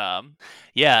is.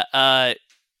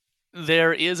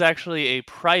 There is actually a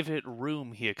private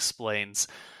room, he explains.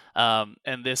 And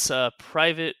this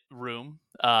private room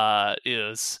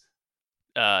is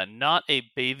not a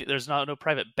bathing. There's no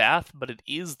private bath, but it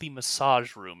is the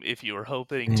massage room. If you are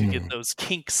hoping to get those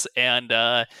kinks and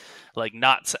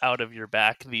knots out of your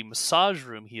back, the massage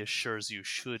room, he assures you,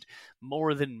 should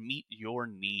more than meet your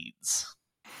needs.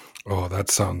 Oh, that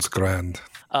sounds grand.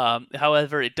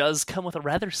 However, it does come with a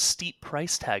rather steep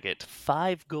price tag at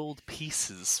 5 gold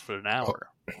pieces for an hour.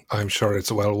 Oh, I'm sure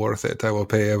it's well worth it. I will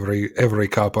pay every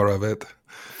copper of it.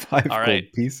 5 gold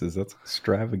pieces. That's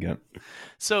extravagant.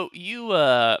 So you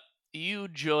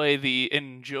enjoy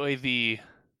the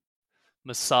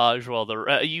massage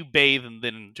while you bathe and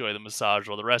then enjoy the massage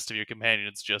while the rest of your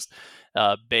companions just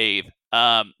bathe.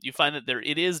 You find that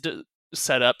it is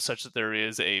set up such that there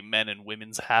is a men and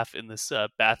women's half in this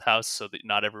bathhouse, so that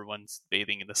not everyone's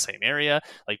bathing in the same area.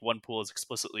 Like one pool is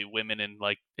explicitly women and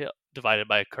divided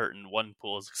by a curtain. One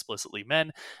pool is explicitly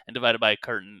men and divided by a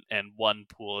curtain, and one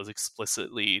pool is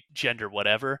explicitly gender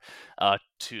whatever,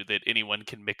 to that anyone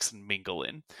can mix and mingle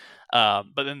in. But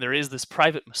then there is this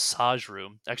private massage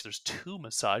room. Actually, there's 2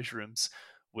 massage rooms,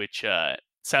 which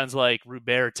sounds like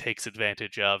Rubert takes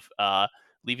advantage of,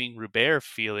 leaving Rubert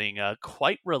feeling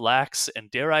quite relaxed and,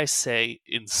 dare I say,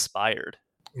 inspired.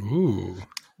 Ooh.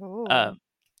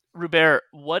 Rubert,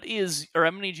 I'm going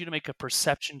to need you to make a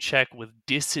perception check with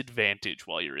disadvantage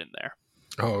while you're in there.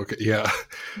 Oh, okay, yeah.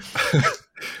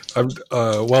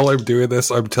 While I'm doing this,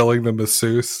 I'm telling the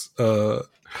masseuse a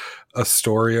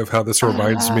story of how this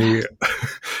reminds me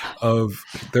of,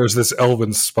 there's this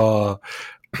elven spa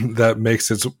that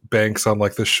makes its banks on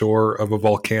the shore of a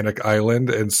volcanic island,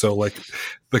 and so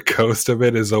the coast of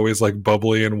it is always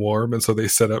bubbly and warm, and so they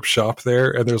set up shop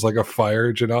there, and there's a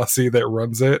fire genasi that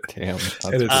runs it. Damn,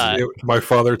 my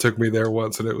father took me there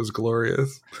once, and it was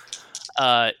glorious.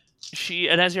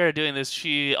 And as you're doing this,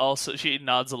 she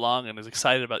nods along and is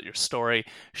excited about your story.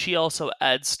 She also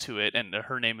adds to it, and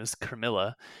her name is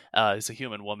Carmilla, is a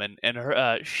human woman,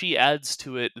 and she adds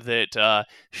to it that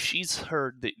she's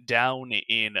heard that down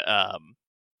in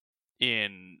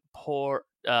Port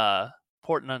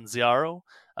Nanziaro,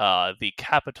 the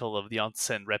capital of the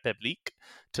Ancienne République,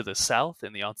 to the south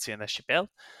in the Ancienne Chapelle,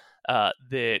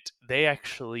 that they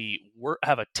actually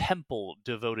have a temple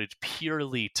devoted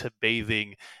purely to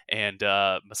bathing and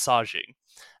massaging,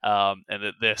 and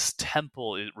that this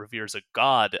temple reveres a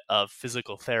god of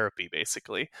physical therapy,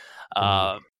 basically.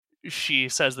 She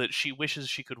says that she wishes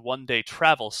she could one day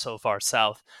travel so far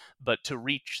south, but to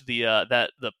reach the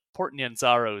Port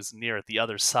Nyanzaro is near at the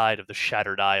other side of the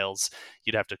Shattered Isles.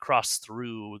 You'd have to cross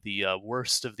through the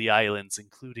worst of the islands,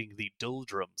 including the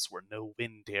doldrums, where no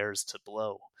wind dares to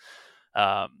blow.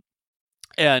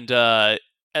 And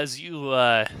as you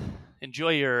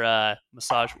enjoy your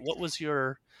massage, what was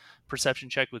your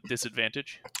perception check with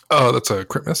disadvantage? Oh, that's a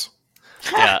crit miss.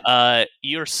 Yeah,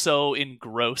 you're so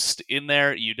engrossed in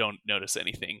there, you don't notice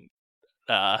anything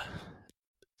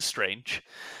strange.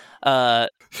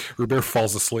 Robert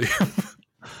falls asleep.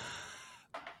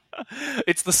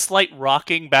 It's the slight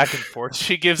rocking back and forth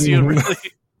she gives you. Really.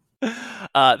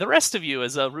 The rest of you,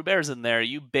 as Rubert's in there,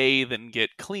 you bathe and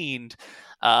get cleaned,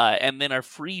 and then are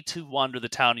free to wander the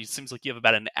town. It seems like you have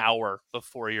about an hour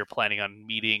before you're planning on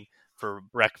meeting for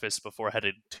breakfast before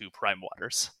headed to Prime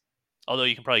Waters. Although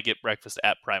you can probably get breakfast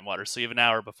at Prime Waters, so you have an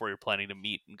hour before you're planning to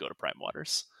meet and go to Prime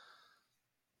Waters.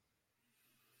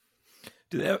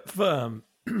 Do they have a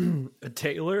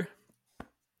tailor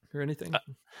or anything?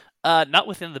 Not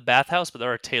within the bathhouse, but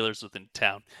there are tailors within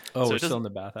town. Oh, so we're still in the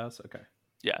bathhouse? Okay.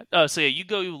 Yeah. So yeah, you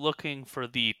go looking for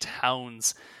the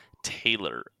town's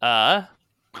tailor.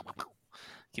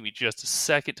 Give me just a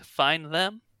second to find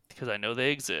them, because I know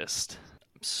they exist.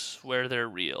 I swear they're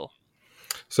real.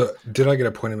 So, did I get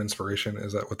a point of inspiration?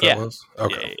 Is that what that was?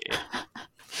 Okay. Yeah.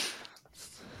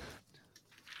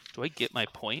 Do I get my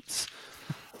points?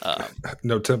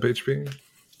 No temp HP?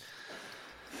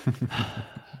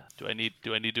 Do I need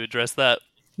to address that?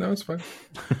 No, it's fine.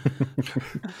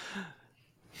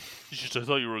 I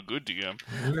thought you were a good DM.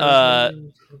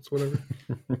 It's whatever.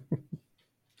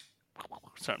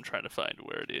 So I'm trying to find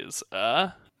where it is.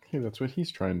 Hey, that's what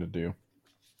he's trying to do.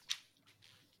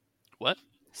 What?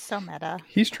 So meta.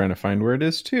 He's trying to find where it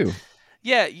is too.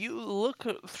 Yeah, you look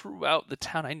throughout the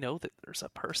town. I know that there's a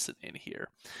person in here.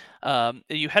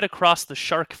 You head across the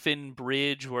Shark Fin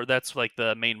Bridge, where that's like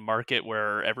the main market,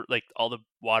 where all the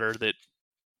water that,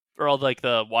 or all like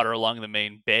the water along the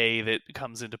main bay that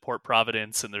comes into Port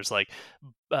Providence, and there's like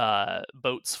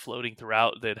boats floating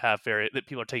throughout that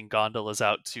people are taking gondolas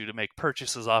out to make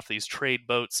purchases off these trade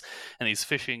boats and these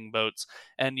fishing boats.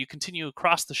 And you continue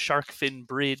across the Shark Fin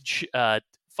Bridge,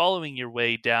 following your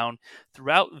way down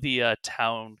throughout the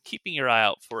town, keeping your eye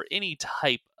out for any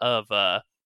type of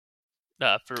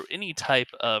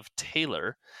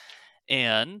tailor.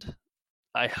 And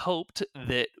I hoped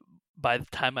that by the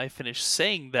time I finished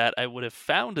saying that, I would have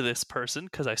found this person,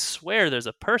 because I swear there's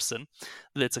a person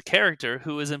that's a character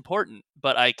who is important,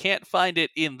 but I can't find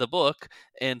it in the book,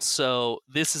 and so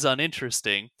this is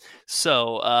uninteresting.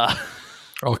 So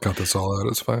I'll cut this all out.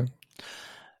 It's fine.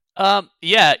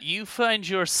 Yeah, you find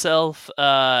yourself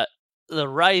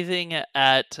arriving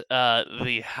at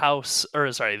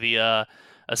the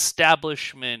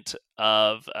establishment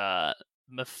of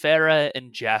Mefera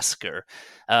and Jasker.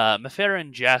 Mefera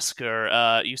and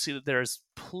Jasker, you see that there's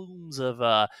plumes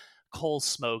of coal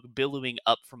smoke billowing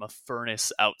up from a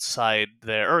furnace outside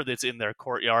there, or that's in their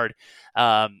courtyard.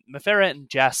 Mefera and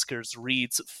Jasker's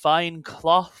reads "Fine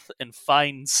Cloth and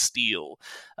Fine Steel"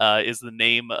 is the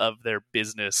name of their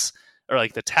business, or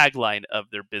like the tagline of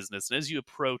their business. And as you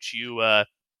approach, you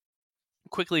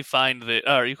quickly find that,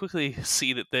 or you quickly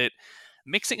see that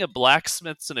mixing a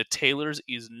blacksmith's and a tailor's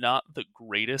is not the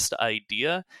greatest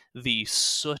idea. The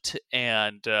soot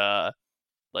and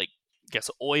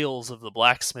oils of the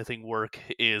blacksmithing work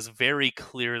is very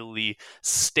clearly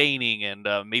staining and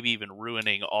maybe even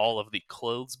ruining all of the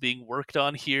clothes being worked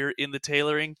on here in the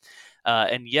tailoring.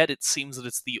 And yet it seems that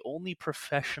it's the only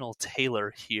professional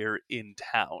tailor here in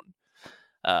town.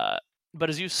 But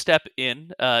as you step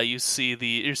in, you see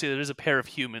there's a pair of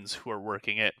humans who are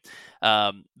working it.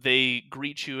 They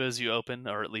greet you as you open,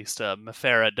 or at least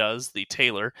Mefera does, the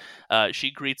tailor.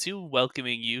 She greets you,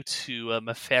 welcoming you to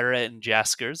Mefera and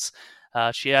Jasker's.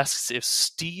 She asks if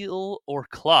steel or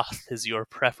cloth is your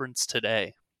preference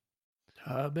today.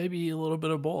 Maybe a little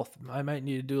bit of both. I might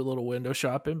need to do a little window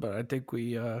shopping, but I think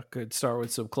we could start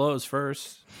with some clothes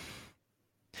first.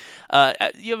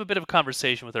 You have a bit of a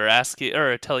conversation with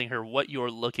her, telling her what you're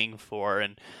looking for,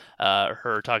 and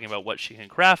her talking about what she can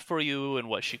craft for you and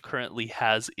what she currently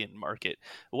has in market.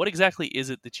 What exactly is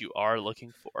it that you are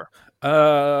looking for?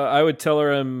 I would tell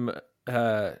her I'm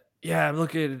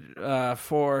looking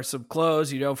for some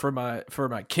clothes, for my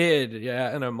kid.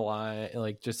 Yeah, and I'm lying,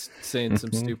 like just saying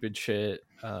some stupid shit.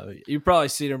 You've probably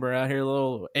seen him around here,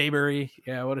 little Avery.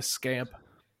 Yeah, what a scamp.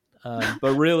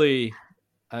 But really,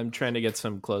 I'm trying to get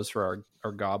some clothes for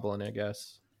our goblin, I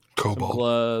guess. Kobold. Some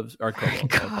gloves. Our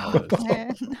kobold.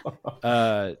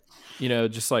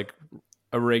 Just like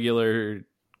a regular,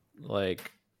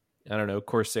 like, I don't know,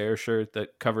 Corsair shirt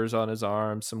that covers on his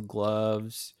arms, some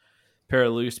gloves, pair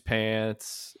of loose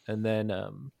pants, and then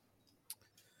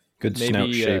good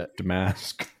snout-shaped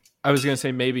mask. I was going to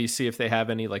say maybe see if they have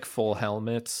any like full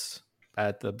helmets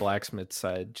at the blacksmith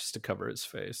side just to cover his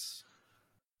face.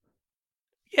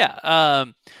 Yeah.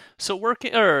 So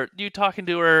you talking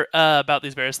to her about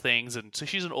these various things, and so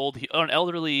she's an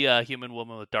elderly human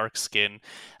woman with dark skin.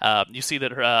 You see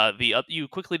that you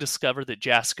quickly discover that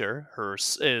Jasker,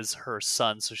 is her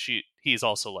son. So he's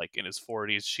also like in his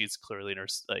 40s. She's clearly in her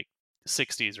like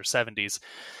 60s or 70s.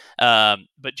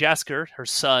 But Jasker, her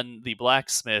son, the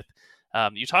blacksmith,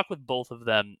 you talk with both of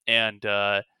them, and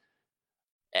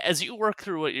as you work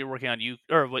through what you're working on,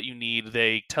 what you need,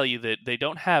 they tell you that they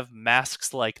don't have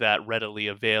masks like that readily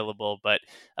available. But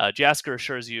Jasker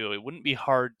assures you it wouldn't be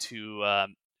hard to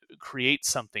create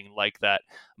something like that.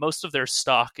 Most of their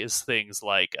stock is things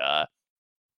like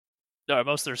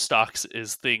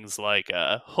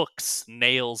hooks,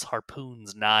 nails,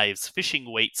 harpoons, knives,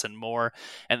 fishing weights, and more.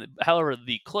 And however,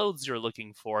 the clothes you're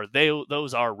looking for,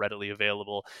 those are readily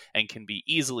available and can be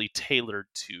easily tailored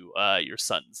to your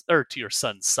son's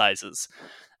sizes.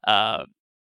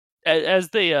 As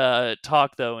they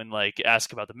talk though, and like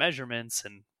ask about the measurements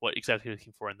and what exactly you're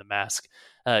looking for in the mask,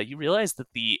 you realize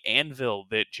that the anvil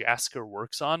that Jasker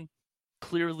works on,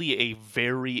 clearly a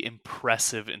very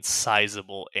impressive and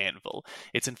sizable anvil.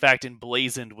 It's in fact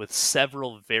emblazoned with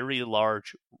several very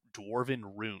large dwarven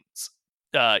runes,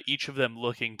 each of them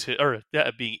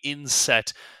being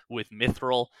inset with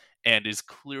mithril, and is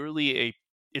clearly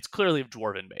of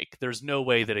dwarven make. There's no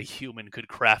way that a human could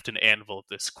craft an anvil of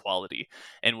this quality.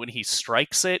 And when he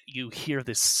strikes it, you hear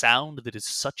this sound that is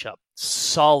such a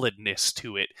solidness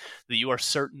to it that you are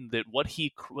certain that what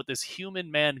this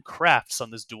human man crafts on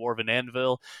this dwarven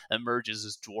anvil emerges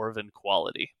as dwarven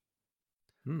quality.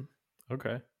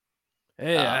 Okay.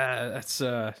 Hey, that's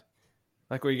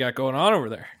like what you got going on over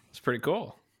there. It's pretty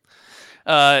cool.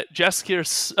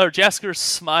 Jasker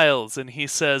smiles and he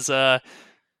says,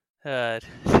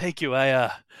 thank you.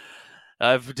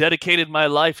 I've dedicated my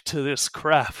life to this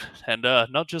craft, and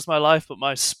not just my life, but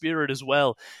my spirit as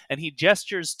well. And he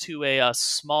gestures to a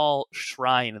small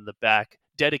shrine in the back,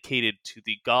 dedicated to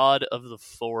the god of the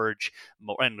forge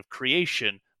and of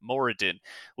creation, Moradin,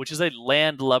 which is a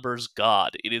landlubber's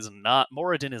god.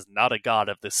 Moradin is not a god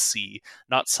of the sea,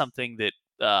 not something that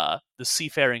the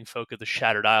seafaring folk of the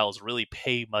Shattered Isles really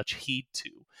pay much heed to.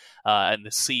 And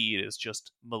the sea is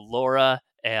just Melora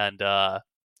and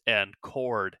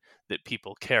Cord that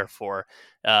people care for.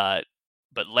 But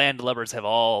landlubbers have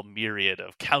all myriad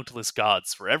of countless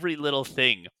gods for every little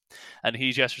thing. And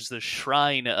he gestures the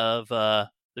shrine of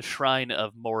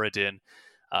Moradin,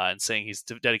 and saying he's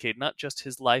dedicated not just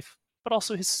his life, but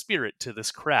also his spirit to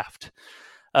this craft.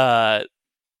 And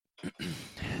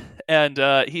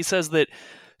he says that,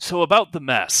 so about the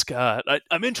mask,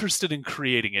 I'm interested in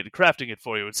creating it, crafting it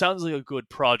for you. It sounds like a good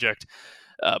project,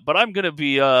 but I'm going to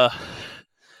be...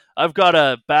 I've got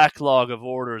a backlog of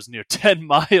orders near 10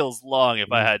 miles long,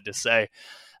 if I had to say.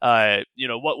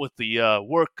 What with the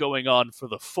work going on for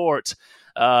the fort,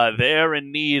 they're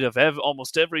in need of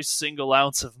almost every single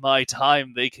ounce of my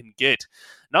time they can get.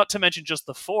 Not to mention just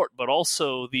the fort, but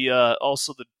also the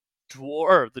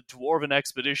dwarven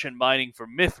expedition mining for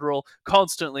mithril,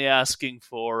 constantly asking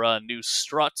for new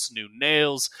struts, new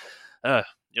nails. I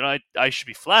should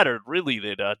be flattered, really,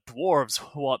 that dwarves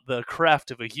want the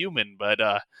craft of a human, but,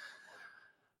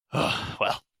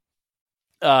 what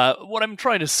I'm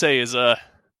trying to say is, the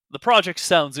project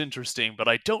sounds interesting, but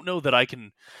I don't know that I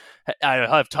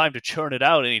have time to churn it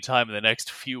out anytime in the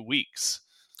next few weeks.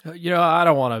 I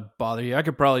don't want to bother you. I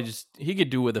could probably he could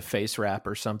do with a face wrap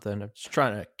or something. I'm just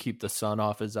trying to keep the sun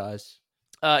off his eyes.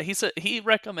 He said he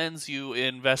recommends you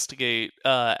investigate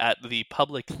at the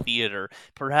public theater.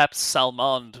 Perhaps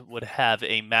Salmond would have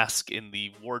a mask in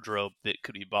the wardrobe that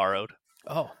could be borrowed.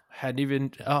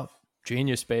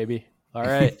 Genius, baby. All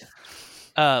right.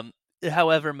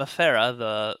 However, Mafera,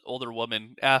 the older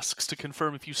woman, asks to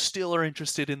confirm if you still are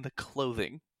interested in the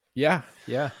clothing. Yeah,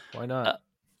 why not?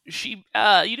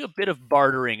 You do a bit of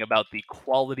bartering about the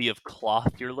quality of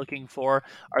cloth you're looking for.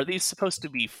 Are these supposed to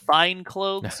be fine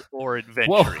clothes or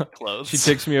adventuring clothes? She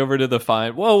takes me over to the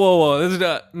fine. Whoa. This is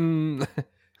not...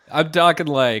 I'm talking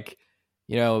like,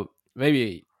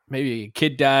 maybe a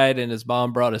kid died and his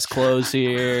mom brought his clothes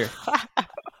here.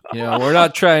 We're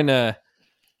not trying to...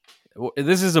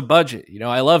 This is a budget.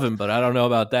 I love him, but I don't know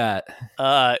about that.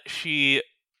 She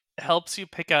helps you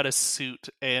pick out a suit,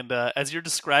 and as you're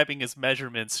describing his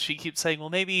measurements, she keeps saying, well,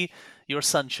 maybe your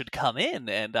son should come in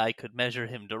and I could measure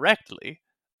him directly.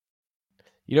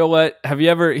 You know what? Have you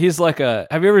ever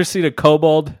seen a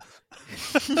kobold?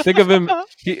 Think of him.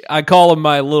 I call him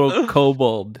my little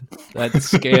kobold. That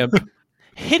scamp.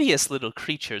 Hideous little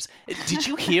creatures. Did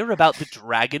you hear about the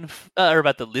dragon, or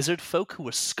about the lizard folk who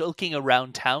were skulking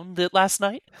around town last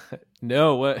night?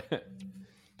 No, what?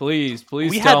 Please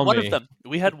We had tell one me. of them.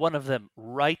 We had one of them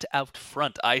right out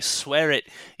front. I swear it.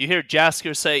 You hear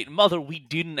Jaskier say, "Mother, we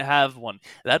didn't have one.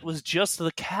 That was just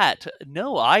the cat."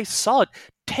 No, I saw it.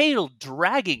 Tail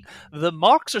dragging. The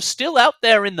marks are still out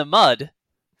there in the mud.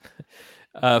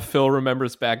 Phil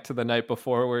remembers back to the night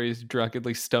before where he's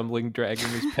drunkenly stumbling, dragging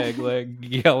his peg leg,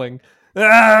 yelling,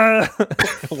 "Ah!"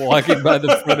 walking by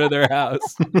the front of their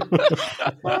house.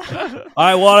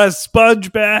 I want a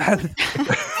sponge bath.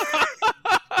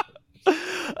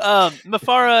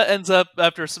 Mafara ends up,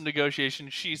 after some negotiation,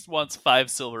 she wants 5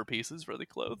 silver pieces for the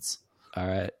clothes. All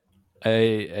right.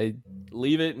 I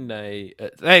leave it and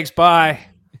thanks, bye.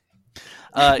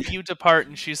 You depart,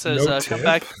 and she says, No "Come tip?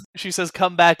 back." She says,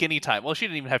 "Come back anytime." Well, she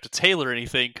didn't even have to tailor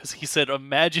anything because he said,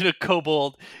 "Imagine a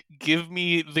kobold. Give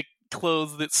me the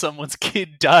clothes that someone's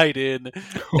kid died in."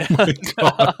 Oh my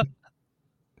god.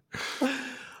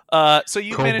 So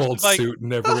you managed Cobalt to buy. suit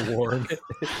never worn.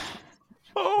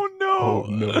 Oh no! Oh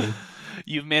no.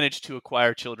 You've managed to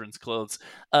acquire children's clothes.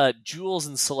 Jules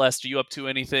and Celeste, are you up to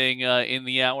anything in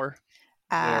the hour?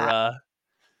 I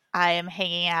am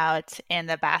hanging out in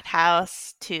the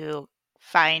bathhouse to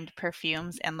find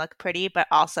perfumes and look pretty, but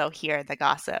also hear the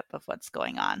gossip of what's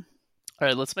going on. All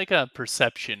right, let's make a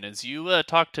perception as you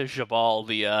talk to Jabal,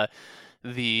 the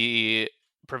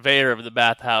purveyor of the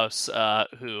bathhouse,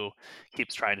 who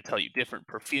keeps trying to tell you different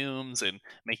perfumes and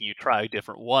making you try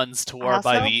different ones to where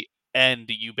by Also- the end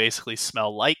you basically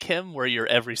smell like him, where you're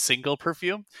every single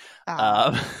perfume.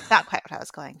 Not quite what I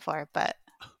was going for, but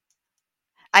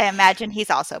I imagine he's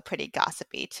also pretty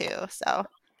gossipy too. So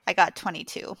I got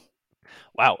 22.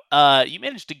 Wow, you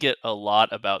managed to get a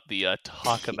lot about the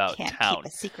talk about Can't town. keep a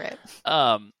secret.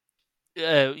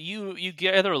 You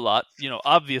gather a lot.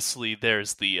 Obviously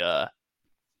there's the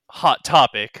hot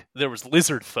topic. There was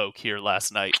lizard folk here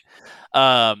last night.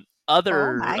 Oh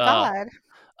my god.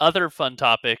 Other fun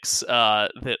topics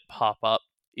that pop up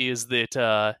is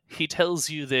that he tells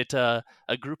you that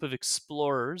a group of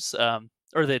explorers,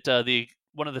 or that a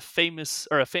famous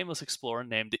explorer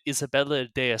named Isabella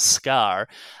de Escar,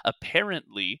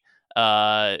 apparently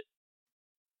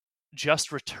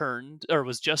just returned, or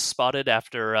was just spotted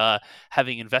after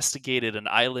having investigated an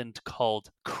island called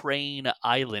Crane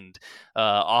Island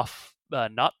off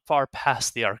not far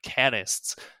past the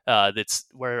Arcanists. That's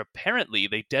where apparently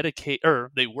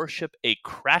they worship a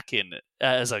kraken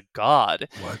as a god.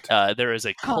 What? There is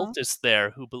a cultist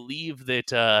there who believe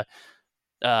that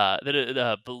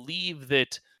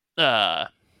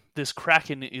this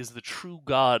kraken is the true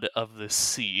god of the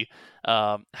sea.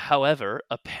 However,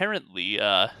 apparently,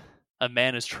 a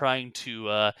man is trying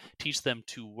to teach them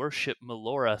to worship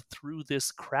Melora through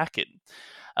this kraken.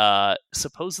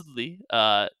 Supposedly,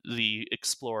 the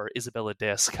explorer Isabella de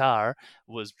Escar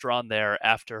was drawn there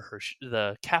after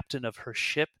the captain of her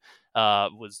ship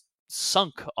was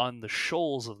sunk on the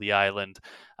shoals of the island.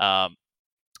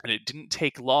 And it didn't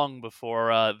take long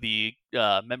before the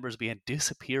members began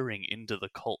disappearing into the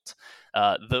cult.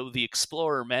 Though the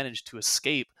explorer managed to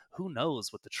escape, who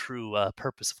knows what the true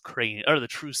purpose of Crane, or the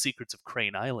true secrets of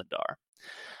Crane Island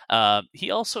are.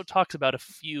 He also talks about a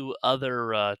few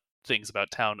other things about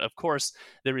town. Of course,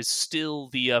 there is still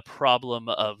the problem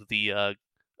of the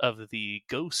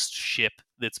ghost ship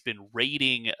that's been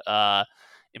raiding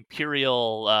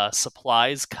Imperial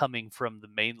supplies coming from the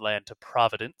mainland to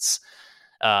Providence.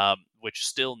 Which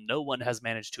still no one has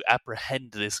managed to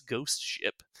apprehend this ghost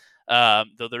ship.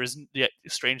 Though there isn't yet,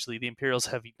 strangely, the Imperials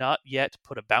have not yet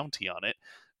put a bounty on it,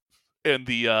 and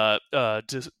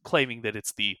claiming that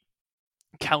it's the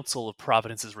Council of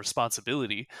Providence's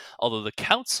responsibility. Although the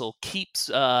Council keeps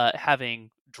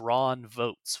having drawn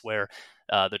votes where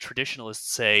the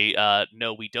traditionalists say,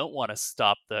 no, we don't want to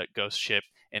stop the ghost ship,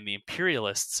 and the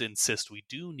imperialists insist we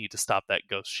do need to stop that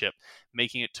ghost ship,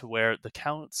 making it to where the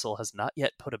council has not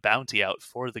yet put a bounty out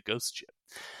for the ghost ship.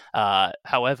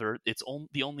 However, it's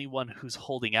the only one who's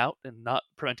holding out and not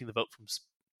preventing the vote from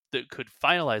that could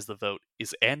finalize the vote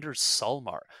is Anders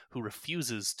Salmar, who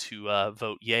refuses to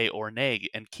vote yay or nay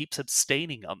and keeps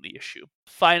abstaining on the issue.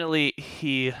 Finally,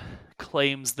 he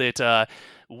claims that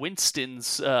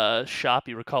Winston's shop,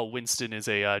 you recall Winston is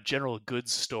a general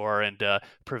goods store and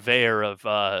purveyor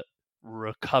of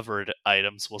recovered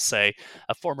items, we'll say,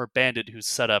 a former bandit who's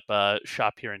set up a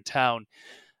shop here in town,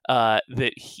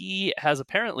 that he has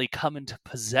apparently come into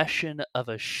possession of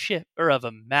a ship, or of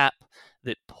a map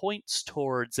that points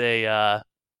towards a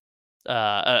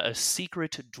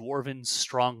secret dwarven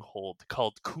stronghold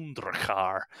called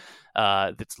Kundrakar,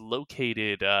 that's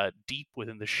located deep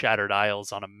within the Shattered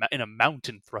Isles in a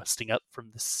mountain thrusting up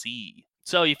from the sea.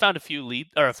 So you found a few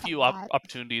lot.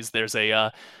 opportunities. There's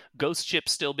a ghost ship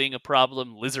still being a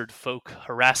problem, lizard folk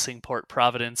harassing Port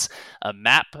Providence, a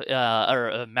map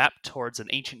towards an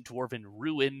ancient dwarven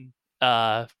ruin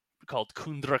called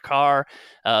Kundrakar,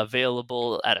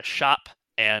 available at a shop,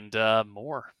 and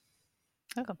more.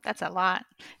 Oh, that's a lot.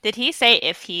 Did he say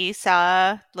if he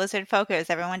saw lizard folk, or is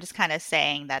everyone just kind of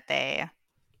saying that they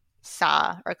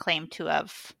saw or claim to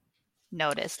have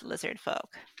noticed lizard folk?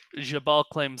 Jabal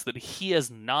claims that he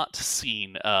has not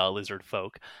seen lizard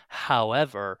folk.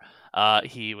 However,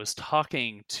 he was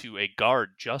talking to a guard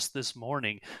just this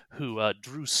morning who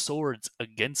drew swords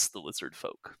against the lizard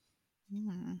folk.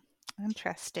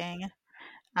 Interesting.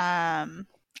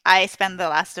 I spend the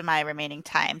last of my remaining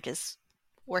time just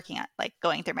working on, like,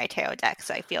 going through my tarot deck,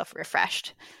 so I feel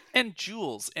refreshed. And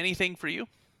Jules, anything for you?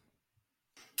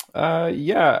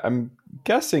 Yeah, I'm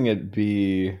guessing it'd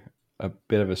be a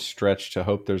bit of a stretch to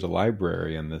hope there's a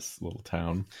library in this little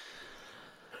town.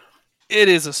 It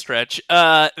is a stretch.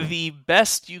 The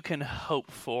best you can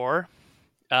hope for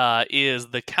is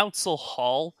the council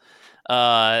hall.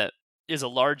 Is a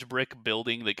large brick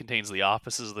building that contains the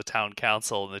offices of the town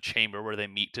council and the chamber where they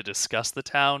meet to discuss the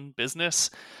town business.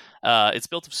 It's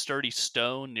built of sturdy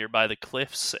stone nearby the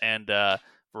cliffs and a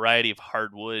variety of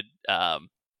hardwood.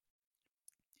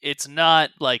 It's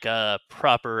not like a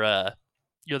proper...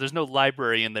 there's no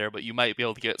library in there, but you might be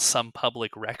able to get some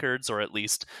public records or at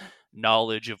least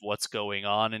knowledge of what's going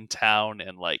on in town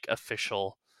and like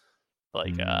official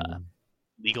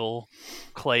legal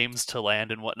claims to land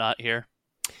and whatnot here.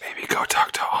 Maybe go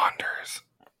talk to Anders.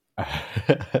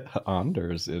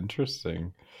 Anders,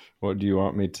 interesting. What do you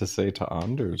want me to say to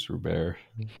Anders, Robert?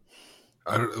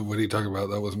 I don't. What are you talking about?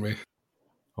 That wasn't me.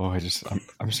 Oh, I'm just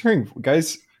hearing,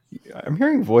 guys. I'm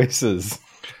hearing voices.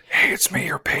 Hey, it's me,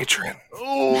 your patron.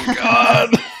 Oh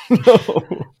God,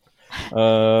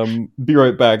 no. Be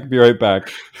right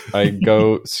back. I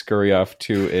go scurry off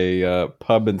to a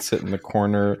pub and sit in the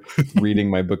corner, reading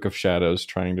my Book of Shadows,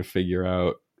 trying to figure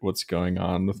out what's going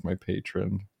on with my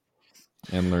patron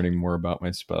and learning more about my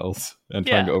spells and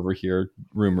trying to overhear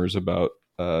rumors about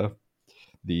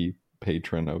the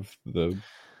patron of the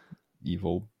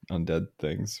evil undead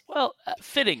things. Well,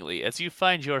 fittingly, as you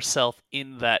find yourself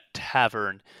in that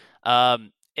tavern,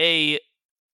 a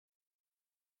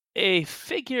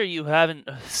figure you haven't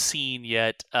seen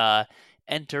yet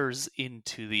enters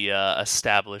into the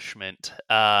establishment.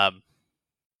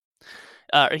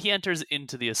 He enters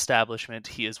into the establishment.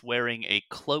 He is wearing a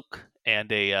cloak and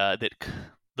the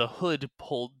hood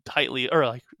pulled tightly, or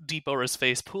like deep over his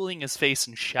face, pulling his face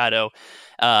in shadow.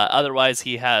 Otherwise,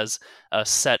 he has a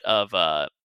set of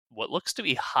what looks to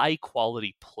be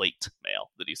high-quality plate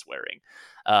mail that he's wearing.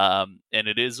 And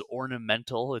it is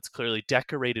ornamental. It's clearly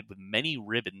decorated with many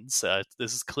ribbons.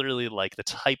 This is clearly like the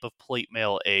type of plate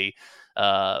mail a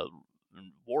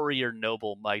warrior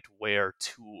noble might wear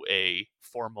to a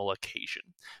formal occasion.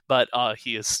 But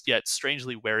he is yet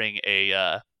strangely wearing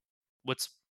a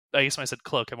I guess when I said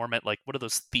cloak, I more meant like, what are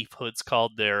those thief hoods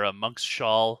called? They're a monk's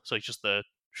shawl. So it's just the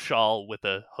shawl with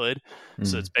a hood.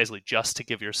 So it's basically just to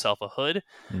give yourself a hood.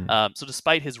 So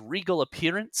despite his regal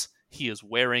appearance, he is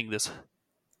wearing this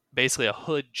basically a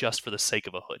hood just for the sake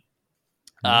of a hood.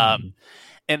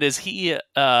 And as he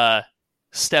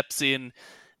steps in,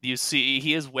 you see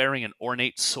he is wearing an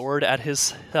ornate sword at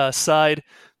his side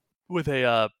with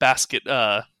a basket,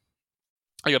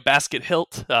 like a basket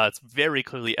hilt. It's very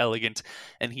clearly elegant,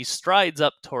 and he strides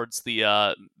up towards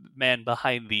the man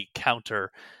behind the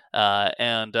counter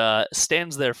and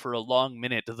stands there for a long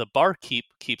minute. The barkeep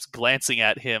keeps glancing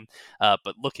at him,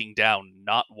 but looking down,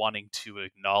 not wanting to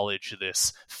acknowledge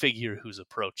this figure who's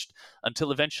approached,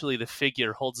 until eventually the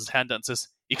figure holds his hand out and says,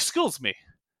 "Excuse me.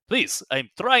 Please, I'm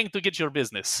trying to get your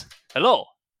business. Hello."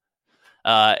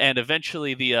 And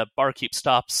eventually the barkeep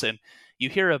stops, and you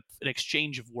hear an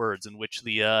exchange of words in which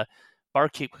the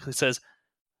barkeep quickly says,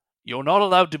 "You're not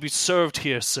allowed to be served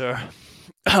here, sir.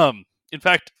 In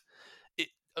fact,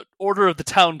 order of the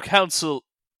town council,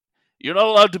 you're not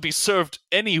allowed to be served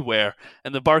anywhere."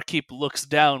 And the barkeep looks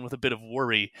down with a bit of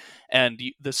worry, and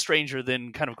the stranger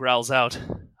then kind of growls out,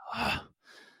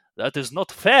 "That is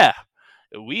not fair.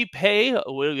 We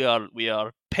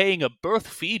are paying a berth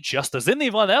fee just as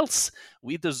anyone else.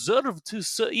 We deserve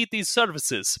to eat these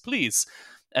services, please."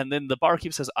 And then the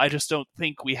barkeep says, "I just don't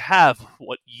think we have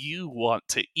what you want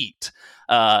to eat."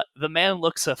 The man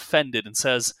looks offended and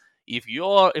says,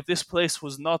 If this place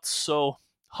was not so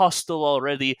hostile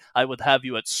already, I would have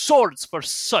you at swords for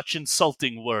such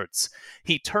insulting words."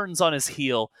 He turns on his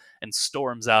heel and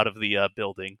storms out of the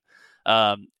building.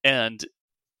 And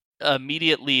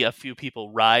immediately a few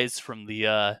people rise from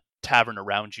the tavern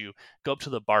around you go up to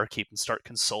the barkeep and start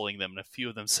consoling them, and a few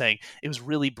of them saying, "It was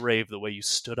really brave the way you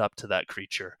stood up to that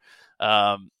creature."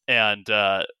 And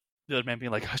the other man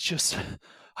being like,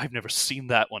 I've never seen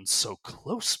that one so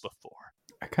close before.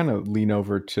 I kind of lean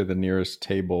over to the nearest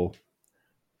table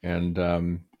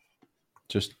and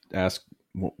just ask,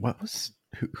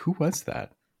 who was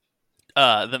that?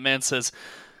 The man says,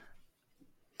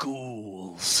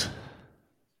 "Ghouls."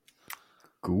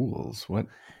 Ghouls? What?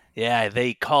 Yeah,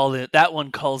 they call it. That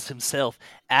one calls himself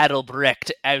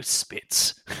Adelbrecht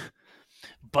Auspitz.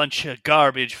 Bunch of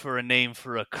garbage for a name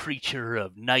for a creature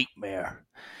of nightmare.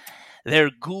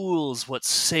 They're ghouls what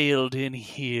sailed in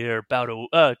here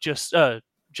about just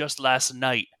last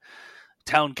night.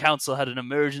 Town council had an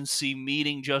emergency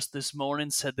meeting just this morning.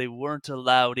 Said they weren't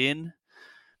allowed in.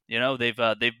 You know,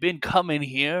 they've been coming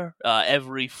here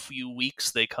every few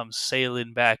weeks. They come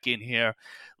sailing back in here,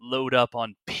 load up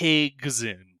on pigs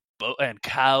and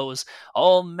cows,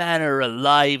 all manner of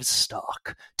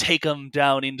livestock, take them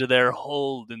down into their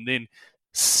hold, and then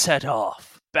set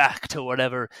off back to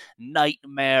whatever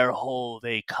nightmare hole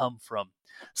they come from.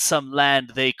 Some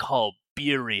land they call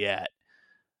Buriat.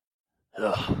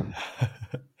 Ugh.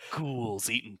 Ghouls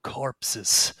eating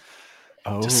corpses.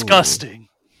 Oh, disgusting.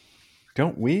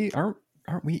 Aren't we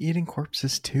eating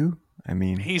corpses too? I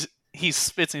mean, he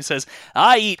spits and he says,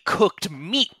 "I eat cooked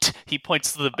meat." He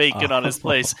points to the bacon on his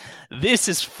place. "This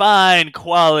is fine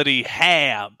quality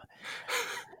ham."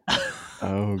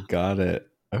 Oh, got it.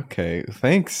 Okay,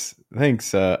 thanks.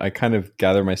 I kind of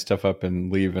gather my stuff up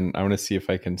and leave, and I want to see if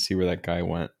I can see where that guy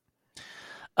went.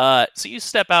 So you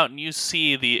step out and you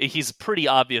see he's pretty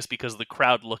obvious because the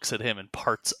crowd looks at him and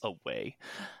parts away.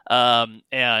 So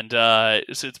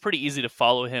it's pretty easy to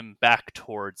follow him back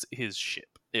towards his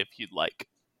ship if you'd like.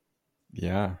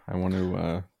 Yeah, I want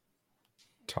to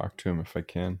talk to him if I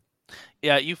can.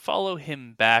 Yeah, you follow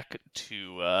him back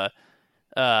to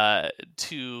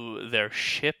their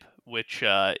ship, which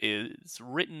is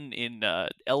written in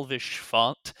Elvish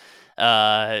font,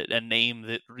 a name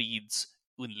that reads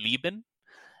Unlieben.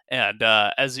 And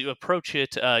as you approach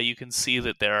it, you can see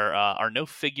that there are no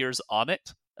figures on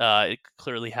it. It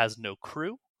clearly has no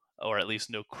crew, or at least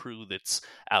no crew that's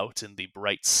out in the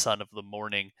bright sun of the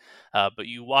morning. But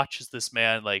you watch as this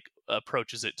man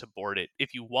approaches it to board it.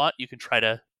 If you want, you can try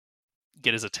to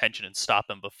get his attention and stop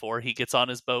him before he gets on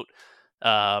his boat,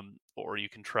 or you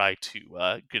can try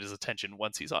to get his attention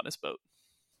once he's on his boat.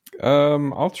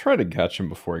 I'll try to catch him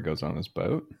before he goes on his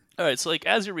boat. All right, so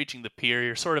as you're reaching the pier,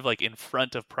 you're sort of in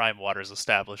front of Prime Water's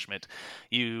establishment.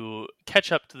 You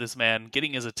catch up to this man,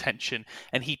 getting his attention,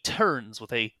 and he turns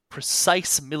with a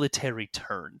precise military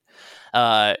turn.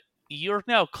 You're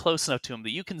now close enough to him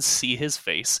that you can see his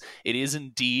face. It is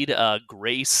indeed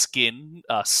gray skin,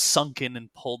 sunken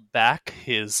and pulled back.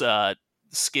 His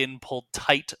skin pulled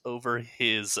tight over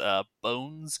his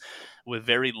bones with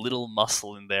very little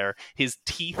muscle in there. His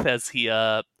teeth, as he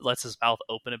lets his mouth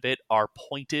open a bit, are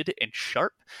pointed and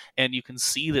sharp, and you can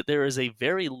see that there is a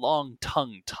very long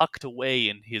tongue tucked away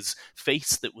in his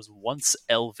face that was once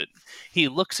elven. He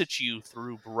looks at you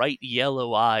through bright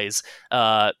yellow eyes,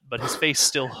 but his face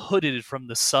still hooded from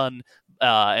the sun,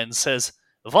 and says,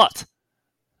 "What?"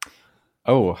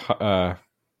 Oh,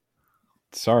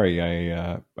 sorry,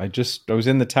 I was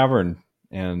in the tavern,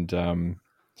 and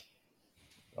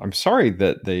I'm sorry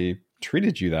that they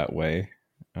treated you that way.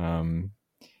 I'm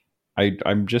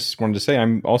just wanted to say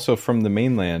I'm also from the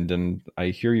mainland, and I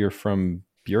hear you're from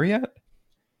Buriat?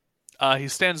 He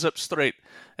stands up straight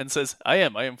and says, I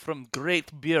am from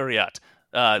Great Buriat,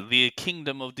 the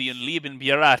kingdom of the Unlieben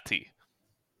Buriati.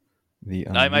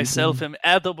 I myself am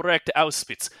Adelbrecht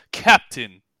Auspitz,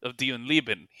 captain of the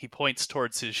Unlieben." He points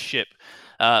towards his ship.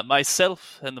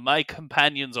 "Myself and my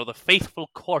companions are the faithful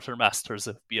quartermasters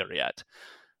of Buriat.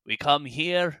 We come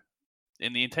here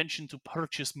in the intention to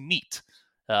purchase meat,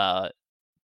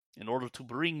 in order to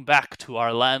bring back to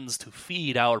our lands to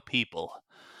feed our people."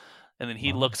 And then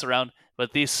he looks around,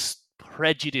 "But this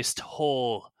prejudiced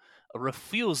whole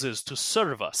refuses to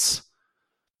serve us."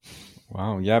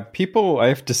 Wow, yeah, people, I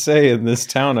have to say, in this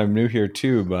town, I'm new here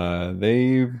too, but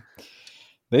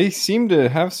they seem to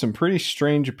have some pretty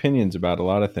strange opinions about a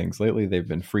lot of things. Lately, they've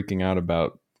been freaking out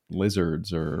about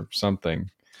lizards or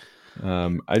something.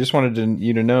 I just wanted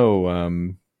you to know,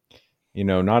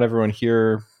 not everyone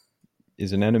here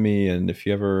is an enemy, and if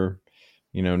you ever,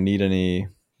 need any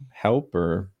help,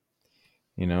 or,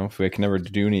 if we can ever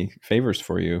do any favors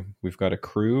for you, we've got a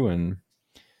crew, and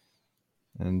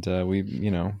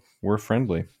we're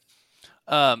friendly.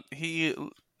 He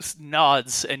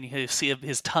nods, and you see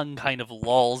his tongue kind of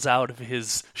lolls out of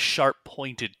his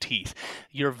sharp-pointed teeth.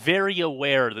 You're very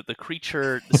aware that the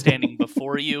creature standing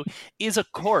before you is a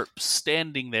corpse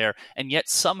standing there, and yet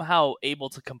somehow able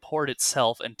to comport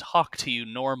itself and talk to you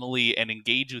normally and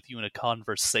engage with you in a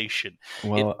conversation.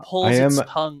 Well, It pulls I am its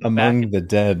tongue among back the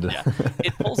dead. Yeah,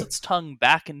 it pulls its tongue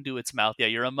back into its mouth. Yeah,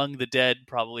 you're among the dead,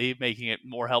 probably making it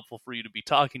more helpful for you to be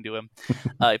talking to him.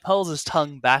 It pulls his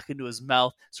tongue back into his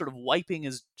mouth, sort of wiping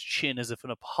his chin as if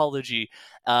an apology,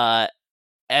 and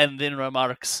then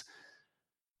remarks,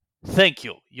 "Thank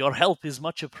you. Your help is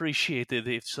much appreciated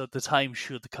if the time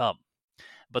should come.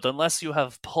 But unless you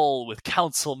have pull with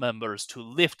council members to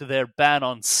lift their ban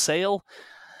on sale,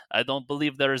 I don't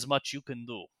believe there is much you can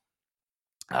do.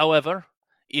 However,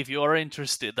 if you are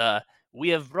interested, we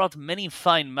have brought many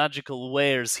fine magical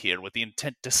wares here with the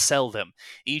intent to sell them,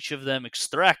 each of them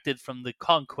extracted from the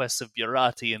conquests of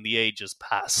Burati in the ages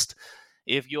past.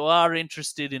 If you are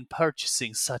interested in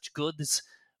purchasing such goods,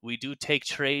 we do take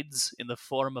trades in the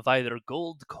form of either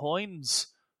gold coins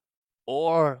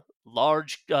or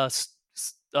large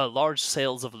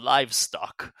sales of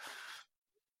livestock."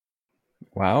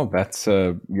 Wow, that's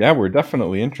yeah, we're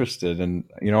definitely interested. And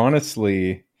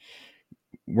honestly,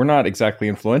 we're not exactly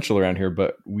influential around here,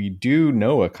 but we do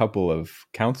know a couple of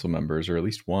council members, or at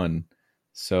least one.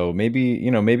 So maybe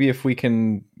if we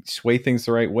can sway things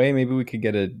the right way, maybe we could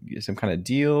get some kind of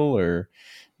deal, or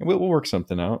we'll work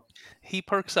something out. He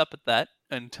perks up at that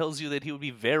and tells you that he would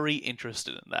be very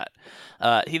interested in that.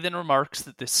 He then remarks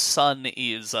that this son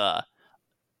is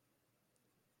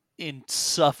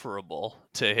insufferable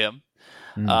to him,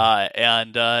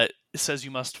 and says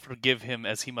you must forgive him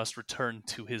as he must return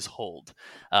to his hold.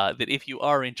 That if you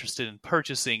are interested in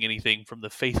purchasing anything from the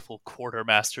faithful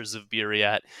quartermasters of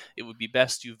Buriat, it would be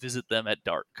best you visit them at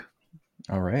dark.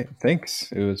 All right,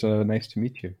 thanks. It was nice to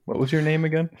meet you. What was your name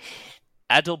again?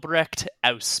 Adelbrecht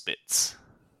Auspitz.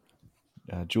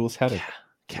 Jules Haddock.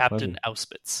 Captain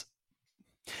Auspitz.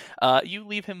 You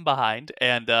leave him behind,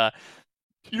 and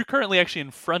you're currently actually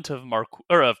in front of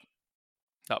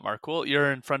not Markwell.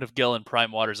 You're in front of Gellin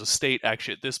Primewater's estate,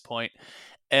 actually, at this point.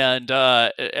 And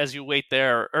as you wait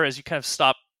there, or as you kind of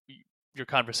stop your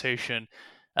conversation,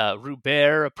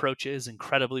 Rubert approaches,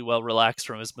 incredibly well relaxed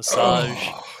from his massage.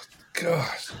 Oh,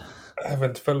 God. I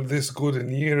haven't felt this good in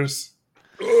years.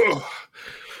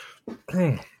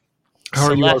 How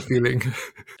are you all feeling?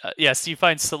 Yes, you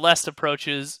find Celeste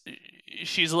approaches.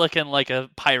 She's looking like a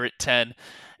pirate 10.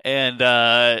 And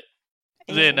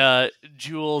then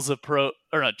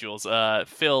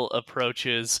Phil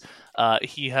approaches.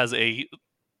 He has a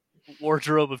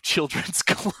wardrobe of children's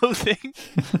clothing.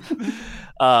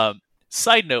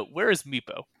 Side note, where is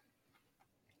Meepo?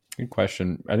 Good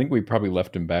question. I think we probably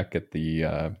left him back at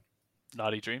the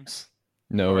Naughty Dreams?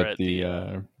 No, Or at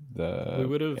the we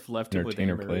would have left him with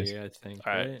entertainer Amory, place. I think.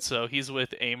 All right, so he's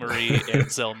with Amory and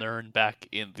Zelnern back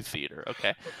in the theater.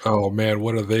 Okay. Oh, man,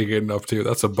 what are they getting up to?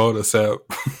 That's a bonus app.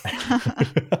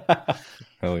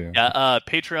 Hell yeah. Yeah,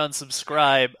 Patreon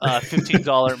subscribe.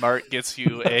 $15 mark gets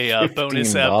you a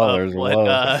bonus app of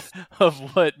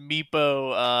what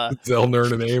Meepo...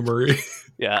 Zelnern and Amory.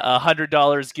 Yeah,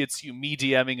 $100 gets you me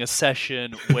DMing a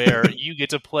session where you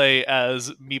get to play as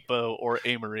Meepo or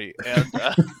Amory. And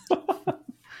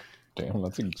damn,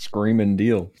 that's a screaming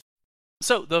deal.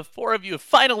 so the four of you have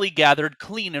finally gathered,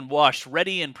 clean and washed,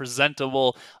 ready and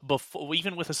presentable, before,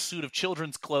 even with a suit of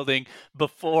children's clothing,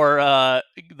 before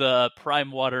the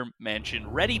Primewater mansion,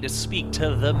 ready to speak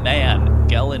to the man,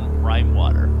 Gellin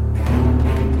Primewater.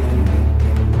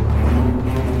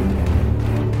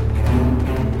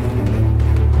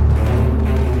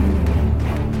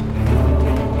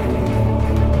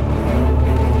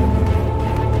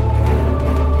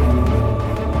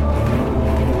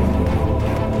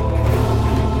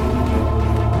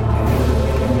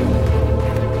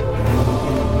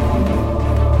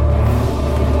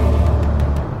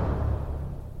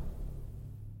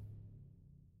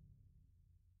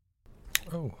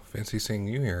 Oh, fancy seeing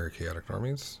you here, Chaotic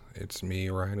Normies. It's me,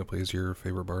 Ryan, who plays your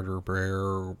favorite barter,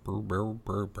 Brer.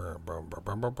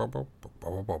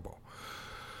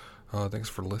 Thanks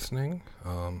for listening.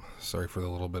 Sorry for the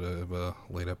little bit of a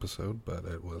late episode, but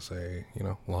it was a,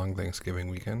 long Thanksgiving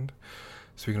weekend.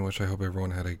 Speaking of which, I hope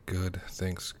everyone had a good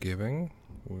Thanksgiving,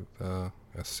 with a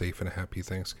safe and happy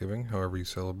Thanksgiving, however you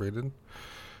celebrated.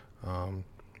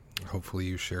 Hopefully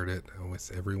you shared it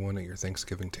with everyone at your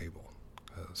Thanksgiving table.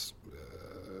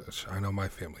 I know my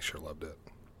family sure loved it.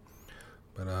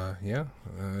 But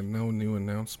no new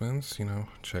announcements.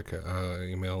 Check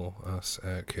email us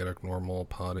at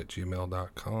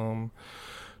chaoticnormalpod@gmail.com.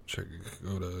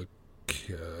 Go to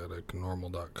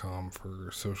chaoticnormal.com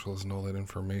for socials and all that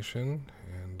information.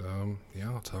 And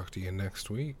yeah, I'll talk to you next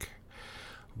week.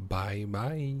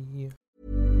 Bye-bye.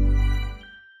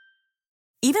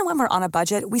 Even when we're on a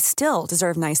budget, we still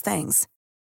deserve nice things.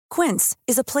 Quince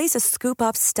is a place to scoop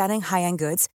up stunning high-end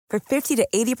goods for 50 to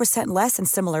 80% less than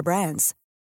similar brands.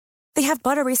 They have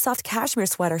buttery soft cashmere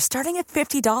sweaters starting at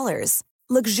 $50,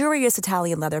 luxurious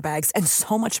Italian leather bags, and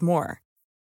so much more.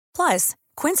 Plus,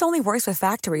 Quince only works with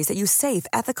factories that use safe,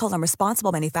 ethical, and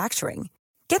responsible manufacturing.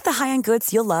 Get the high-end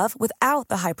goods you'll love without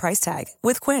the high price tag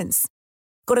with Quince.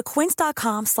 Go to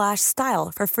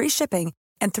quince.com/style for free shipping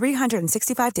and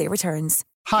 365-day returns.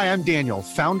 Hi, I'm Daniel,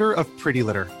 founder of Pretty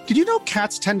Litter. Did you know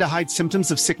cats tend to hide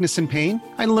symptoms of sickness and pain?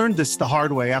 I learned this the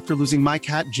hard way after losing my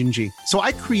cat, Gingy. So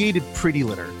I created Pretty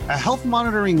Litter, a health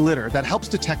monitoring litter that helps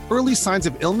detect early signs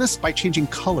of illness by changing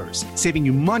colors, saving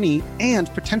you money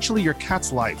and potentially your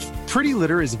cat's life. Pretty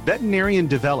Litter is veterinarian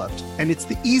developed, and it's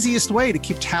the easiest way to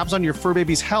keep tabs on your fur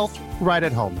baby's health right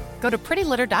at home. Go to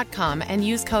prettylitter.com and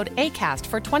use code ACAST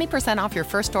for 20% off your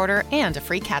first order and a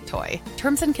free cat toy.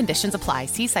 Terms and conditions apply.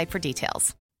 See site for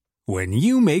details. When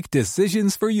you make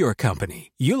decisions for your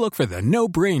company, you look for the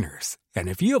no-brainers. And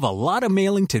if you have a lot of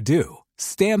mailing to do,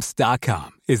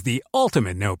 Stamps.com is the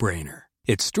ultimate no-brainer.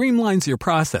 It streamlines your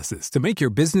processes to make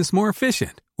your business more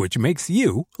efficient, which makes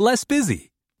you less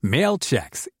busy. Mail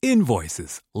checks,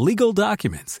 invoices, legal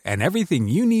documents, and everything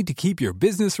you need to keep your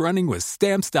business running with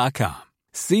Stamps.com.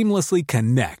 Seamlessly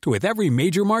connect with every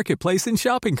major marketplace and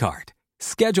shopping cart.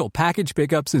 Schedule package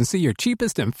pickups and see your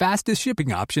cheapest and fastest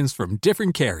shipping options from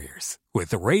different carriers,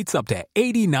 with rates up to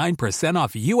 89%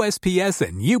 off USPS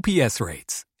and UPS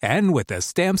rates. And with the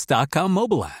Stamps.com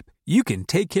mobile app, you can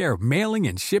take care of mailing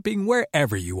and shipping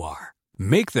wherever you are.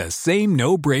 Make the same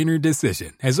no-brainer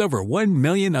decision as over 1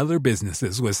 million other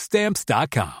businesses with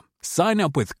Stamps.com. Sign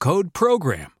up with code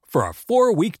PROGRAM for a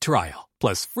 4-week trial,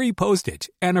 plus free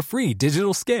postage and a free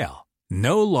digital scale.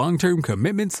 No long-term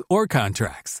commitments or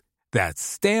contracts. That's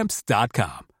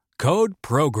Stamps.com. Code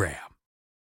PROGRAM.